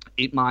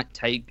 It might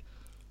take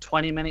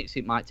 20 minutes,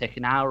 it might take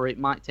an hour, it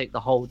might take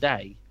the whole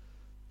day,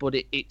 but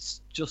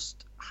it's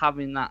just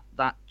having that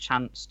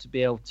chance to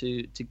be able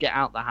to get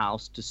out the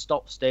house, to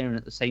stop staring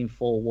at the same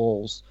four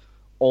walls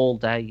all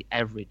day,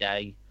 every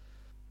day,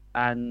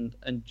 and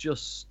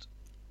just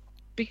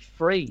be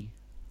free.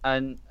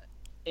 And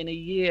in a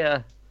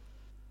year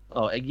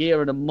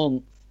and a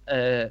month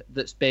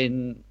that's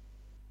been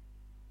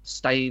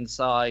stay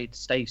inside,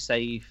 stay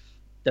safe,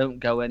 don't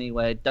go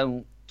anywhere,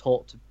 don't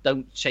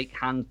shake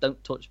hands,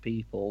 don't touch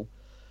people,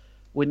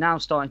 we're now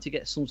starting to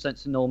get some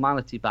sense of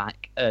normality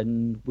back,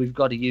 and we've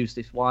got to use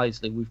this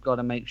wisely. We've got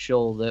to make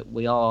sure that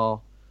we are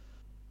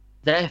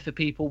there for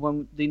people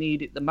when they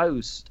need it the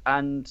most.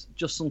 And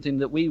just something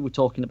that we were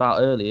talking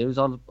about earlier was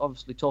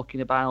obviously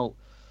talking about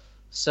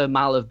Sir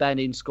Mal of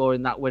Benin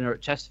scoring that winner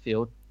at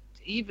Chesterfield.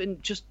 Even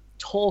just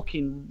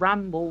talking,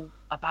 ramble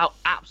about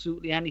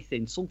absolutely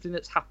anything, something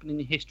that's happening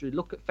in history.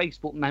 Look at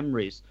Facebook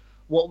memories.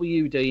 What were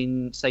you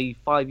doing, say,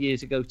 5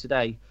 years ago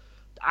today?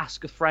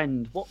 Ask a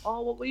friend, what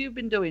have you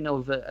been doing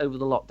over the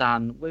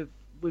lockdown?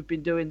 We've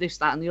been doing this,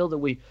 that, and the other.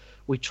 We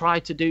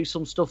tried to do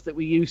some stuff that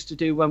we used to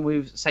do when we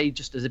were, say,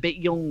 just as a bit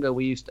younger.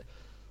 We used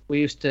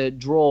to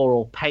draw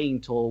or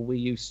paint, or we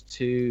used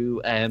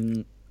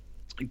to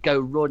go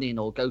running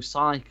or go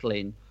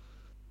cycling.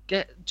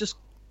 Just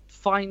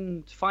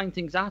find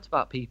things out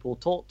about people.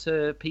 Talk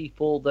to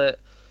people that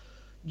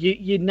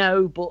you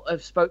know but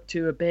have spoke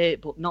to a bit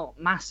but not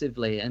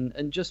massively,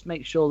 and just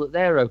make sure that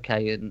they're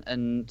okay.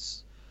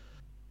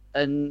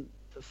 And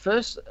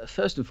first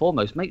and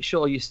foremost, make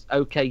sure you're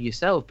okay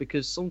yourself,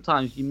 because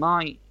sometimes you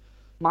might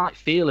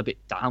feel a bit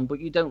down,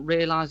 but you don't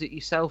realise it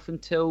yourself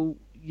until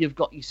you've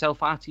got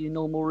yourself out of your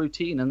normal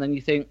routine, and then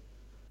you think,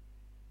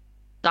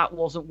 that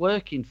wasn't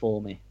working for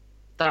me,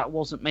 that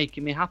wasn't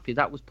making me happy,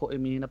 that was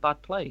putting me in a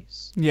bad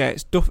place. Yeah,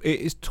 it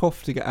is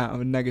tough to get out of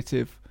a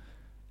negative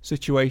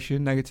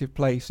situation, negative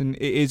place, and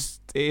it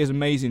is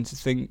amazing to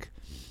think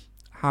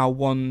how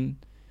one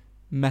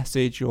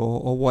message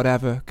or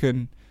whatever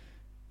can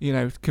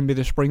be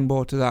the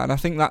springboard to that. And I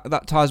think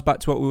that ties back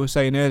to what we were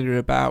saying earlier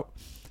about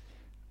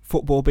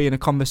football being a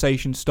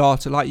conversation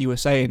starter. Like you were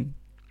saying,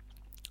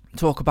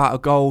 talk about a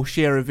goal,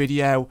 share a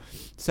video,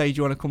 say, do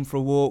you want to come for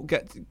a walk?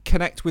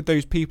 Connect with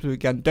those people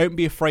again. Don't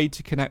be afraid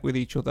to connect with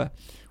each other.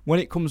 When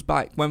it comes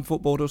back, when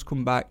football does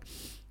come back,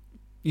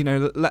 you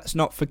know, let's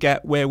not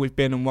forget where we've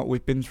been and what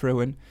we've been through.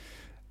 And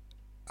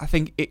I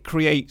think it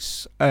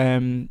creates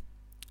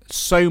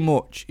so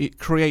much. It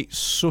creates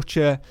such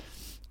a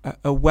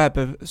web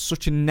of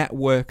such a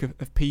network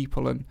of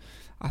people, and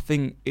I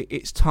think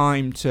it's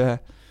time to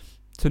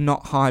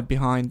not hide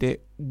behind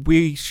it.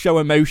 We show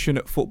emotion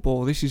at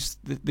football. This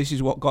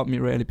is what got me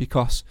really,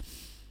 because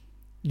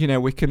you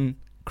know, we can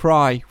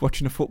cry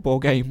watching a football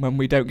game when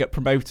we don't get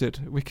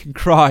promoted. We can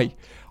cry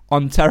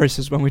on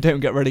terraces when we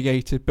don't get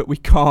relegated, but we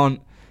can't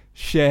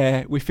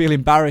share. We feel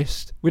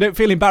embarrassed. We don't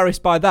feel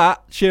embarrassed by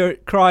that,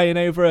 crying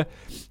over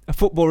a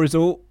football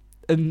result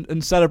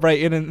and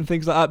celebrating and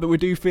things like that, but we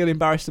do feel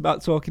embarrassed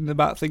about talking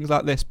about things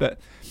like this. But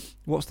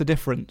what's the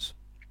difference?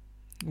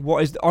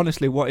 What is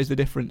the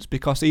difference?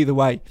 Because either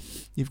way,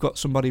 you've got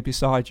somebody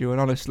beside you, and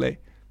honestly,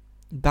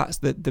 that's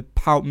the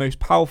most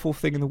powerful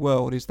thing in the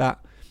world, is that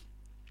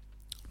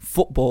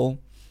football.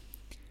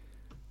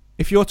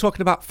 If you're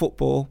talking about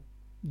football,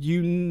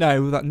 you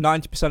know that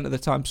 90% of the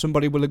time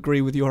somebody will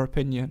agree with your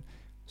opinion.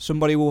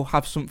 Somebody will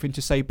have something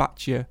to say back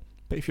to you.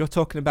 But if you're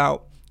talking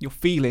about your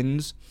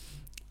feelings,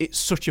 it's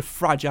such a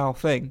fragile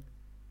thing.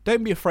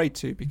 Don't be afraid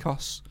to,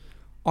 because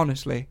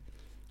honestly,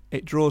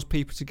 it draws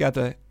people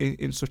together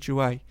in such a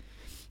way.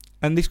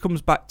 And this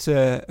comes back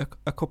to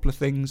a couple of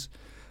things.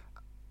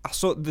 I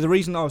saw the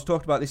reason I was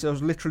talking about this. I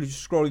was literally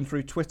just scrolling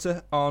through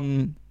Twitter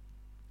on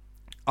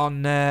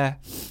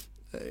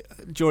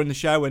during the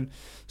show and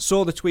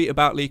saw the tweet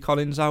about Lee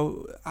Collins.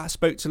 I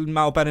spoke to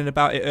Mal Bennon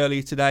about it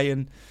earlier today,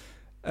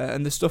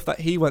 and the stuff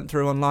that he went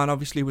through online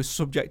obviously was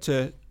subject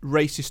to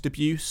racist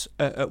abuse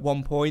at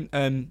one point.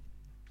 And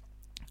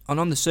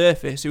on the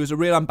surface, he was a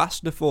real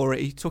ambassador for it.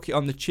 He took it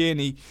on the chin.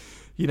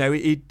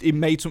 He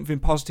made something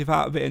positive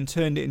out of it and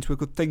turned it into a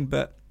good thing.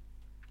 But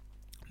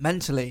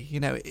mentally, you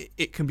know,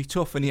 it can be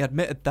tough, and he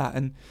admitted that.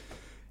 And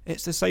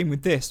it's the same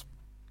with this.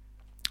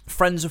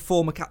 Friends of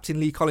former captain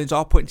Lee Collins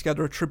are putting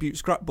together a tribute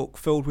scrapbook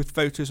filled with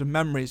photos and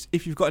memories.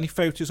 If you've got any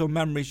photos or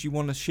memories you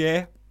want to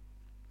share,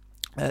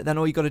 then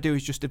all you got to do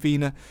is just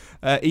email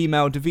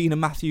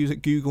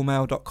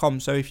davinamatthews@googlemail.com.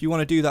 So if you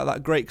want to do that, that's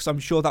great, because I'm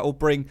sure that will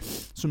bring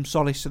some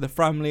solace to the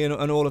family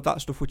and all of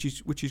that stuff, which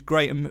is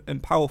great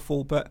and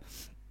powerful. But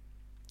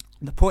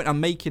the point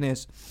I'm making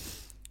is,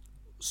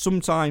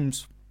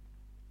 sometimes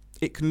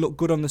it can look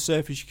good on the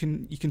surface.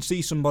 You can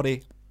see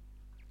somebody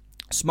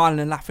smiling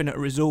and laughing at a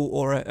result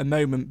or a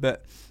moment,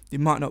 but they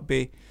might not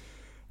be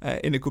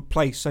in a good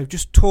place. So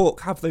just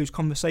talk, have those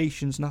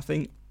conversations, and I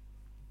think,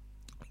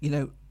 you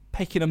know,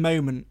 picking a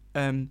moment.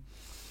 And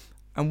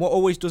what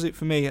always does it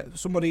for me,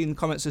 somebody in the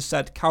comments has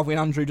said Calvin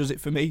Andrew does it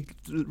for me,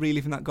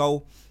 reliving that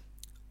goal.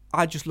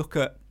 I just look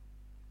at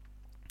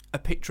a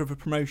picture of a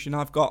promotion.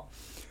 I've got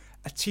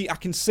I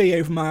can see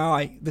over my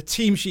eye the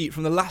team sheet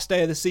from the last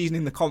day of the season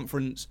in the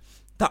conference.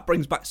 That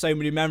brings back so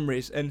many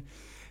memories, and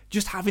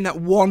just having that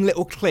one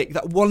little click,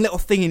 that one little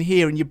thing in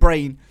here in your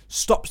brain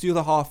stops the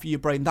other half of your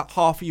brain, that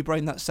half of your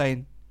brain that's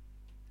saying,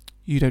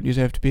 you don't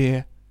deserve to be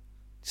here.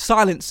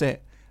 Silence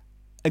it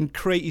and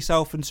create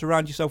yourself and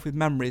surround yourself with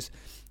memories.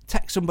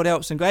 Text somebody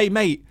else and go, hey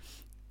mate,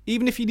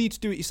 even if you need to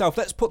do it yourself,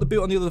 let's put the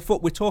boot on the other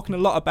foot. We're talking a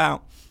lot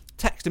about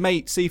text a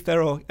mate, see if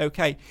they're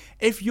okay.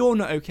 If you're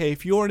not okay,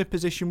 if you're in a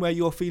position where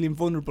you're feeling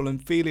vulnerable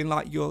and feeling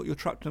like you're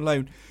trapped and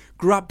alone,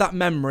 grab that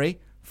memory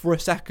for a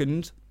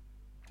second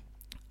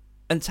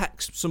and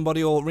text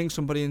somebody or ring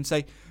somebody and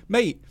say,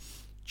 mate,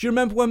 do you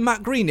remember when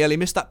Matt Green nearly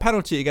missed that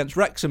penalty against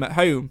Wrexham at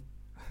home?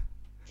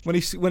 When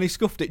he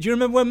scuffed it. Do you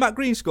remember when Matt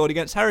Green scored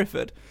against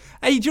Hereford?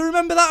 Hey, do you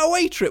remember that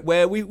away trip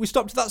where we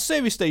stopped at that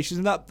service station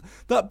and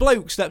that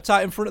bloke stepped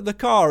out in front of the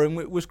car and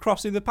was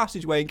crossing the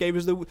passageway and gave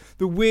us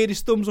the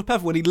weirdest thumbs up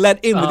ever when he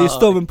leant in with his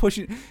thumb and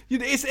pushing.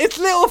 It's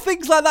little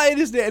things like that,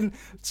 isn't it? And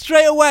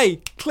straight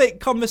away, click,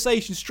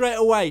 conversation, straight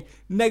away,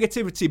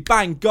 negativity,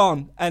 bang,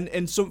 gone,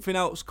 and something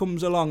else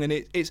comes along, and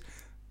it's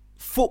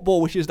football,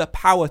 which is the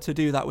power to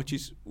do that, which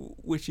is.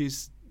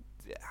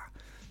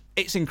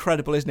 It's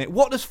incredible, isn't it?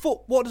 What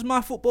does my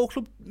football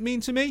club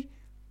mean to me?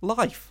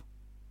 Life.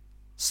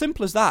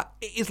 Simple as that.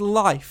 It is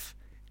life.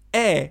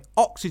 Air,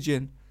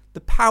 oxygen,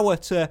 the power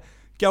to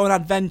go on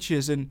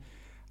adventures and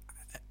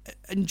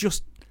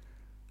just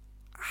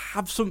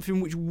have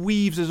something which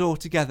weaves us all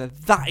together.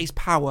 That is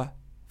power.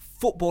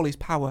 Football is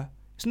power.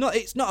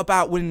 It's not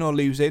about winning or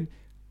losing.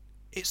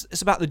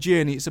 It's about the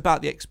journey. It's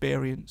about the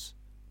experience.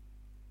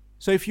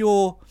 So if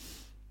you're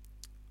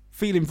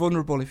feeling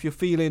vulnerable, if you're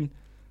feeling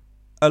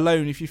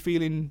alone, if you're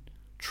feeling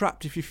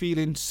trapped, if you're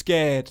feeling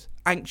scared,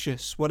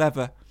 anxious,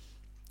 whatever,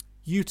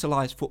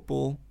 utilise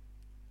football,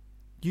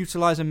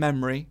 utilise a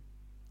memory,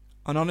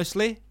 and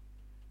honestly,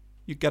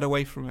 you get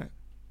away from it.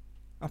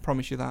 I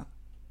promise you that.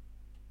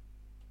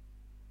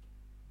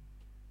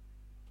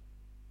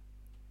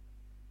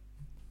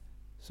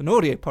 It's an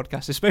audio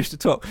podcast. It's supposed to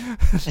talk.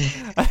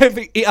 I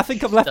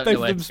think I've left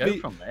both of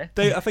them.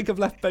 I think I've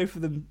left both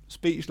of them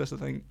speechless. I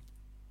think.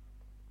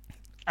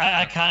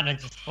 I kind of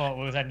just thought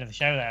we was ending the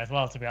show there as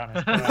well, to be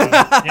honest. But,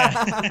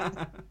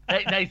 yeah.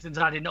 Nathan's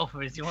had enough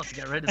of it. He wants to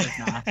get rid of us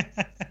now.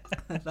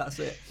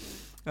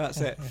 That's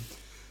it.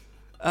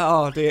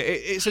 Oh dear,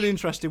 it's an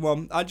interesting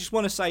one. I just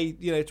want to say,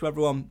 to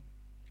everyone,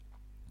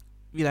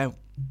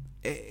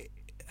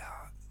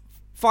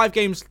 5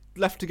 games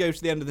left to go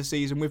to the end of the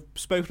season. We've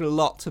spoken a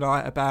lot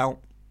tonight about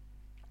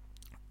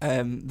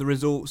the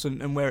results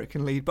and where it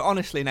can lead. But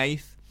honestly,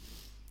 Nath,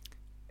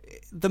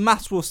 the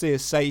maths will see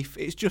us safe.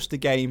 It's just a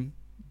game.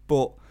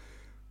 But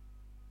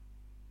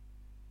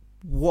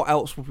what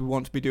else would we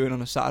want to be doing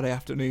on a Saturday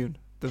afternoon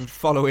than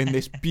following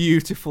this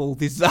beautiful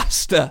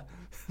disaster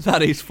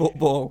that is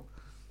football?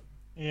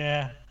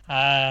 Yeah,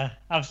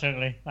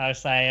 absolutely. I would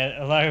say,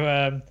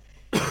 although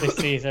this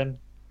season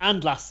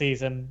and last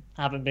season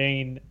haven't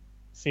been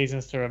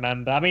seasons to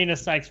remember. I mean,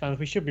 as Stags fans,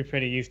 we should be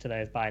pretty used to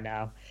those by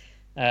now.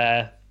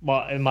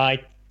 In my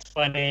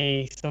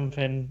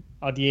 20-something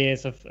odd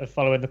years of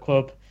following the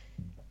club,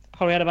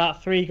 probably had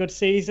about 3 good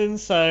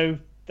seasons, so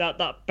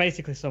that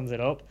basically sums it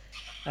up.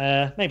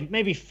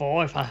 Maybe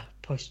 4 if I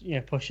push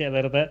it a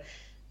little bit.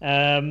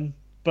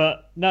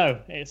 But no,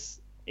 it's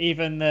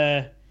even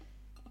the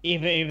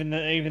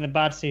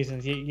bad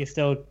seasons. You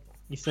still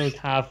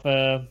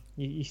have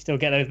you still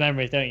get those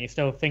memories, don't you?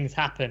 Still things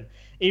happen,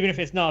 even if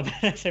it's not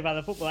necessarily about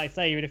the football. Like I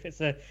say, even if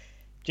it's a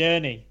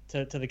journey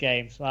to the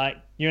games, like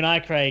you and I,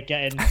 Craig,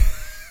 getting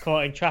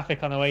caught in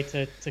traffic on the way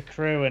to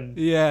Crewe and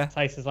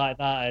places like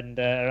that, and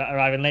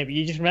arriving late. But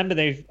you just remember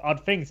those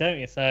odd things, don't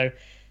you? So,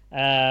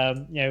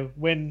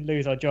 win,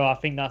 lose or draw. I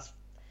think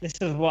this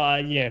is what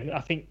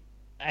I think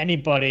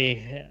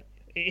anybody.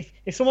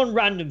 If someone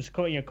random's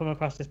come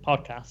across this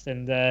podcast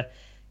and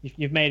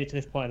you've made it to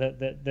this point of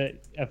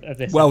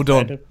this, well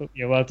done.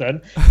 You're well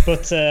done.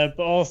 But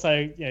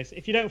also,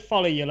 if you don't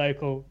follow your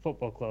local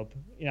football club,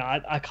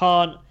 I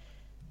can't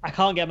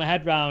get my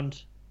head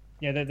around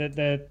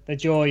the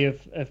joy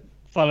of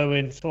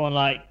following someone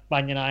like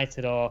Man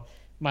United or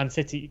Man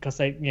City because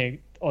they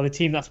or the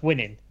team that's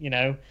winning.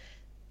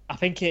 I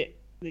think you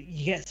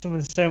get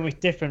something so much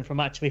different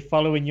from actually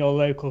following your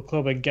local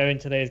club and going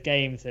to those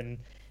games and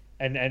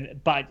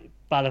by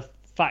the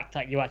fact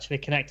that you actually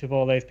connect with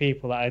all those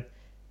people that are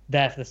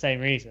there for the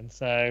same reason.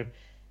 So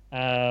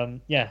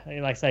like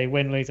I say,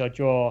 win, lose or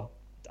draw,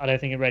 I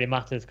don't think it really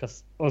matters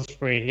because us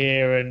three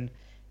here and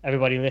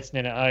everybody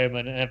listening at home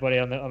and everybody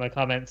on the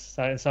comments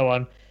and so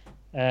on,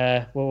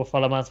 we'll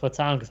follow Mansfield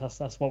Town because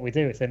that's what we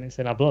do. It's in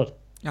our blood.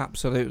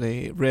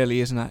 Absolutely, it really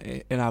is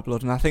in our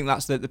blood, and I think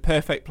that's the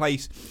perfect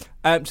place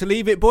to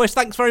leave it. Boys,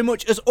 thanks very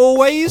much as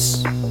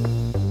always.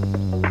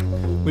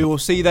 We will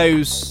see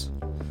those,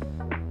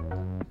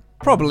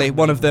 probably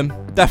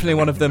definitely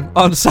one of them,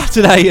 on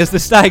Saturday as the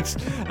Stags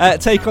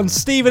take on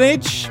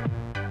Stevenage.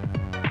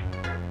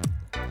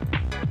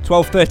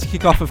 12:30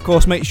 kick-off, of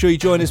course. Make sure you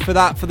join us for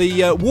that. For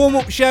the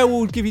warm-up show,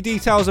 we'll give you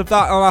details of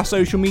that on our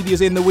social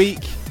medias in the week.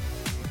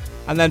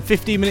 And then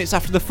 15 minutes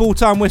after the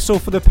full-time whistle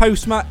for the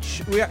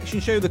post-match reaction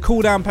show, the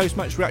cool-down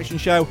post-match reaction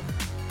show.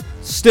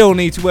 Still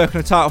need to work on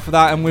a title for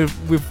that, and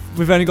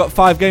we've only got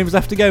 5 games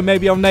left to go.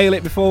 Maybe I'll nail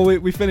it before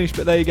we finish,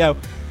 but there you go.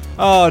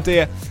 Oh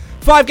dear.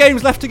 5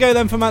 games left to go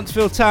then for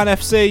Mansfield Town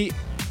FC.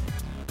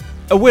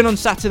 A win on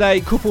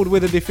Saturday coupled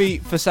with a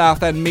defeat for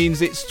Southend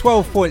means it's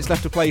 12 points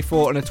left to play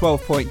for and a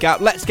 12-point gap.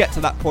 Let's get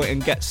to that point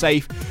and get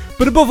safe.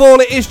 But above all,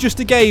 it is just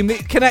a game.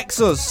 It connects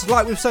us.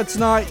 Like we've said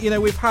tonight,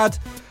 we've had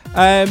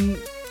an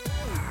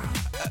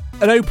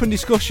open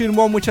discussion,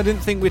 one which I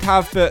didn't think we'd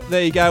have, but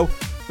there you go.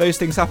 Those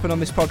things happen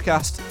on this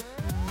podcast.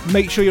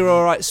 Make sure you're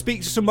all right.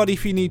 Speak to somebody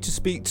if you need to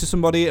speak to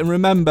somebody. And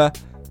remember,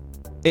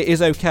 it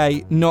is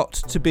okay not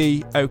to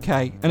be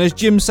okay. And as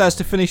Jim says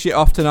to finish it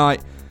off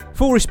tonight,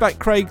 full respect,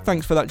 Craig.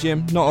 Thanks for that,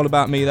 Jim. Not all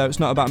about me, though. It's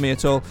not about me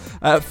at all.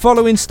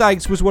 Following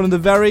Stags was one of the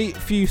very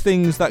few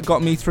things that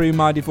got me through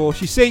my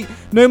divorce. You see,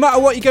 no matter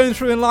what you're going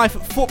through in life,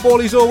 football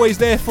is always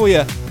there for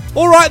you.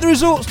 All right, the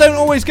results don't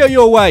always go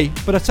your way.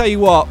 But I tell you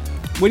what,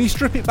 when you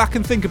strip it back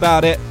and think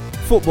about it,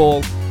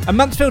 football, and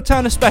Mansfield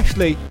Town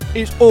especially,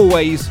 is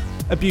always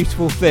a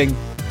beautiful thing.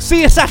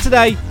 See you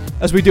Saturday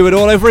as we do it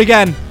all over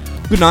again.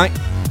 Good night.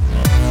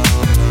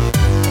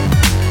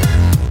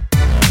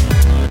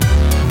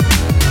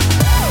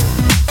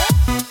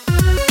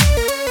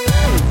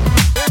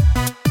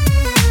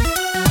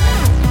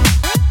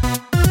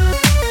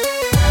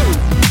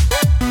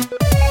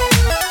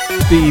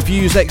 The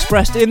views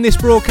expressed in this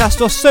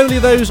broadcast are solely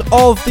those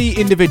of the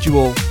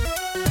individual.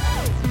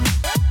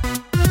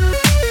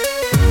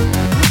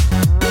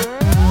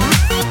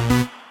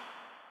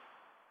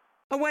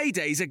 Away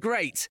days are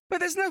great, but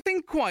there's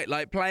nothing quite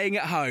like playing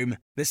at home.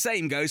 The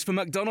same goes for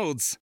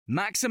McDonald's.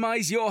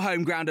 Maximise your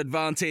home ground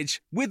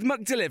advantage with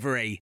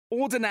McDelivery.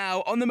 Order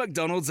now on the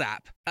McDonald's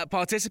app. At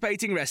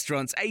participating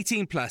restaurants,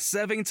 18 plus,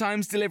 serving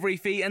times, delivery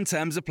fee and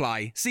terms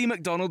apply. See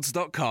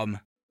mcdonalds.com.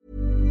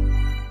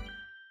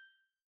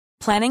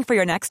 Planning for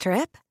your next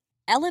trip?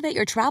 Elevate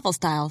your travel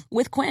style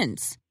with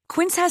Quince.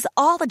 Quince has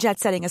all the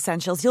jet-setting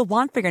essentials you'll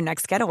want for your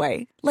next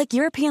getaway, like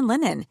European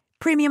linen,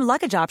 premium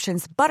luggage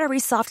options, buttery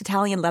soft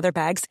Italian leather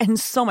bags, and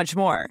so much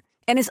more.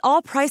 And is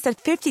all priced at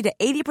 50 to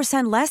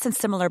 80% less than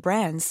similar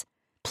brands.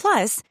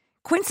 Plus,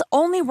 Quince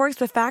only works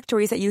with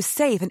factories that use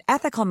safe and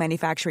ethical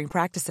manufacturing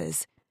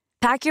practices.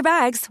 Pack your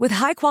bags with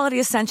high-quality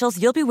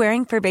essentials you'll be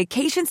wearing for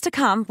vacations to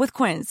come with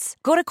Quince.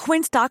 Go to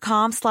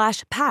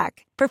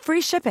quince.com/pack for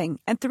free shipping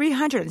and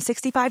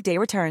 365-day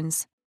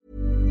returns.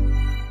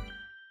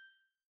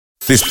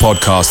 This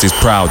podcast is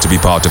proud to be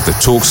part of the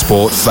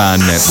TalkSport Fan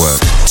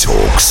Network.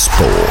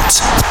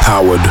 TalkSport.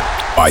 Powered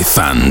by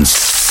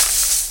fans.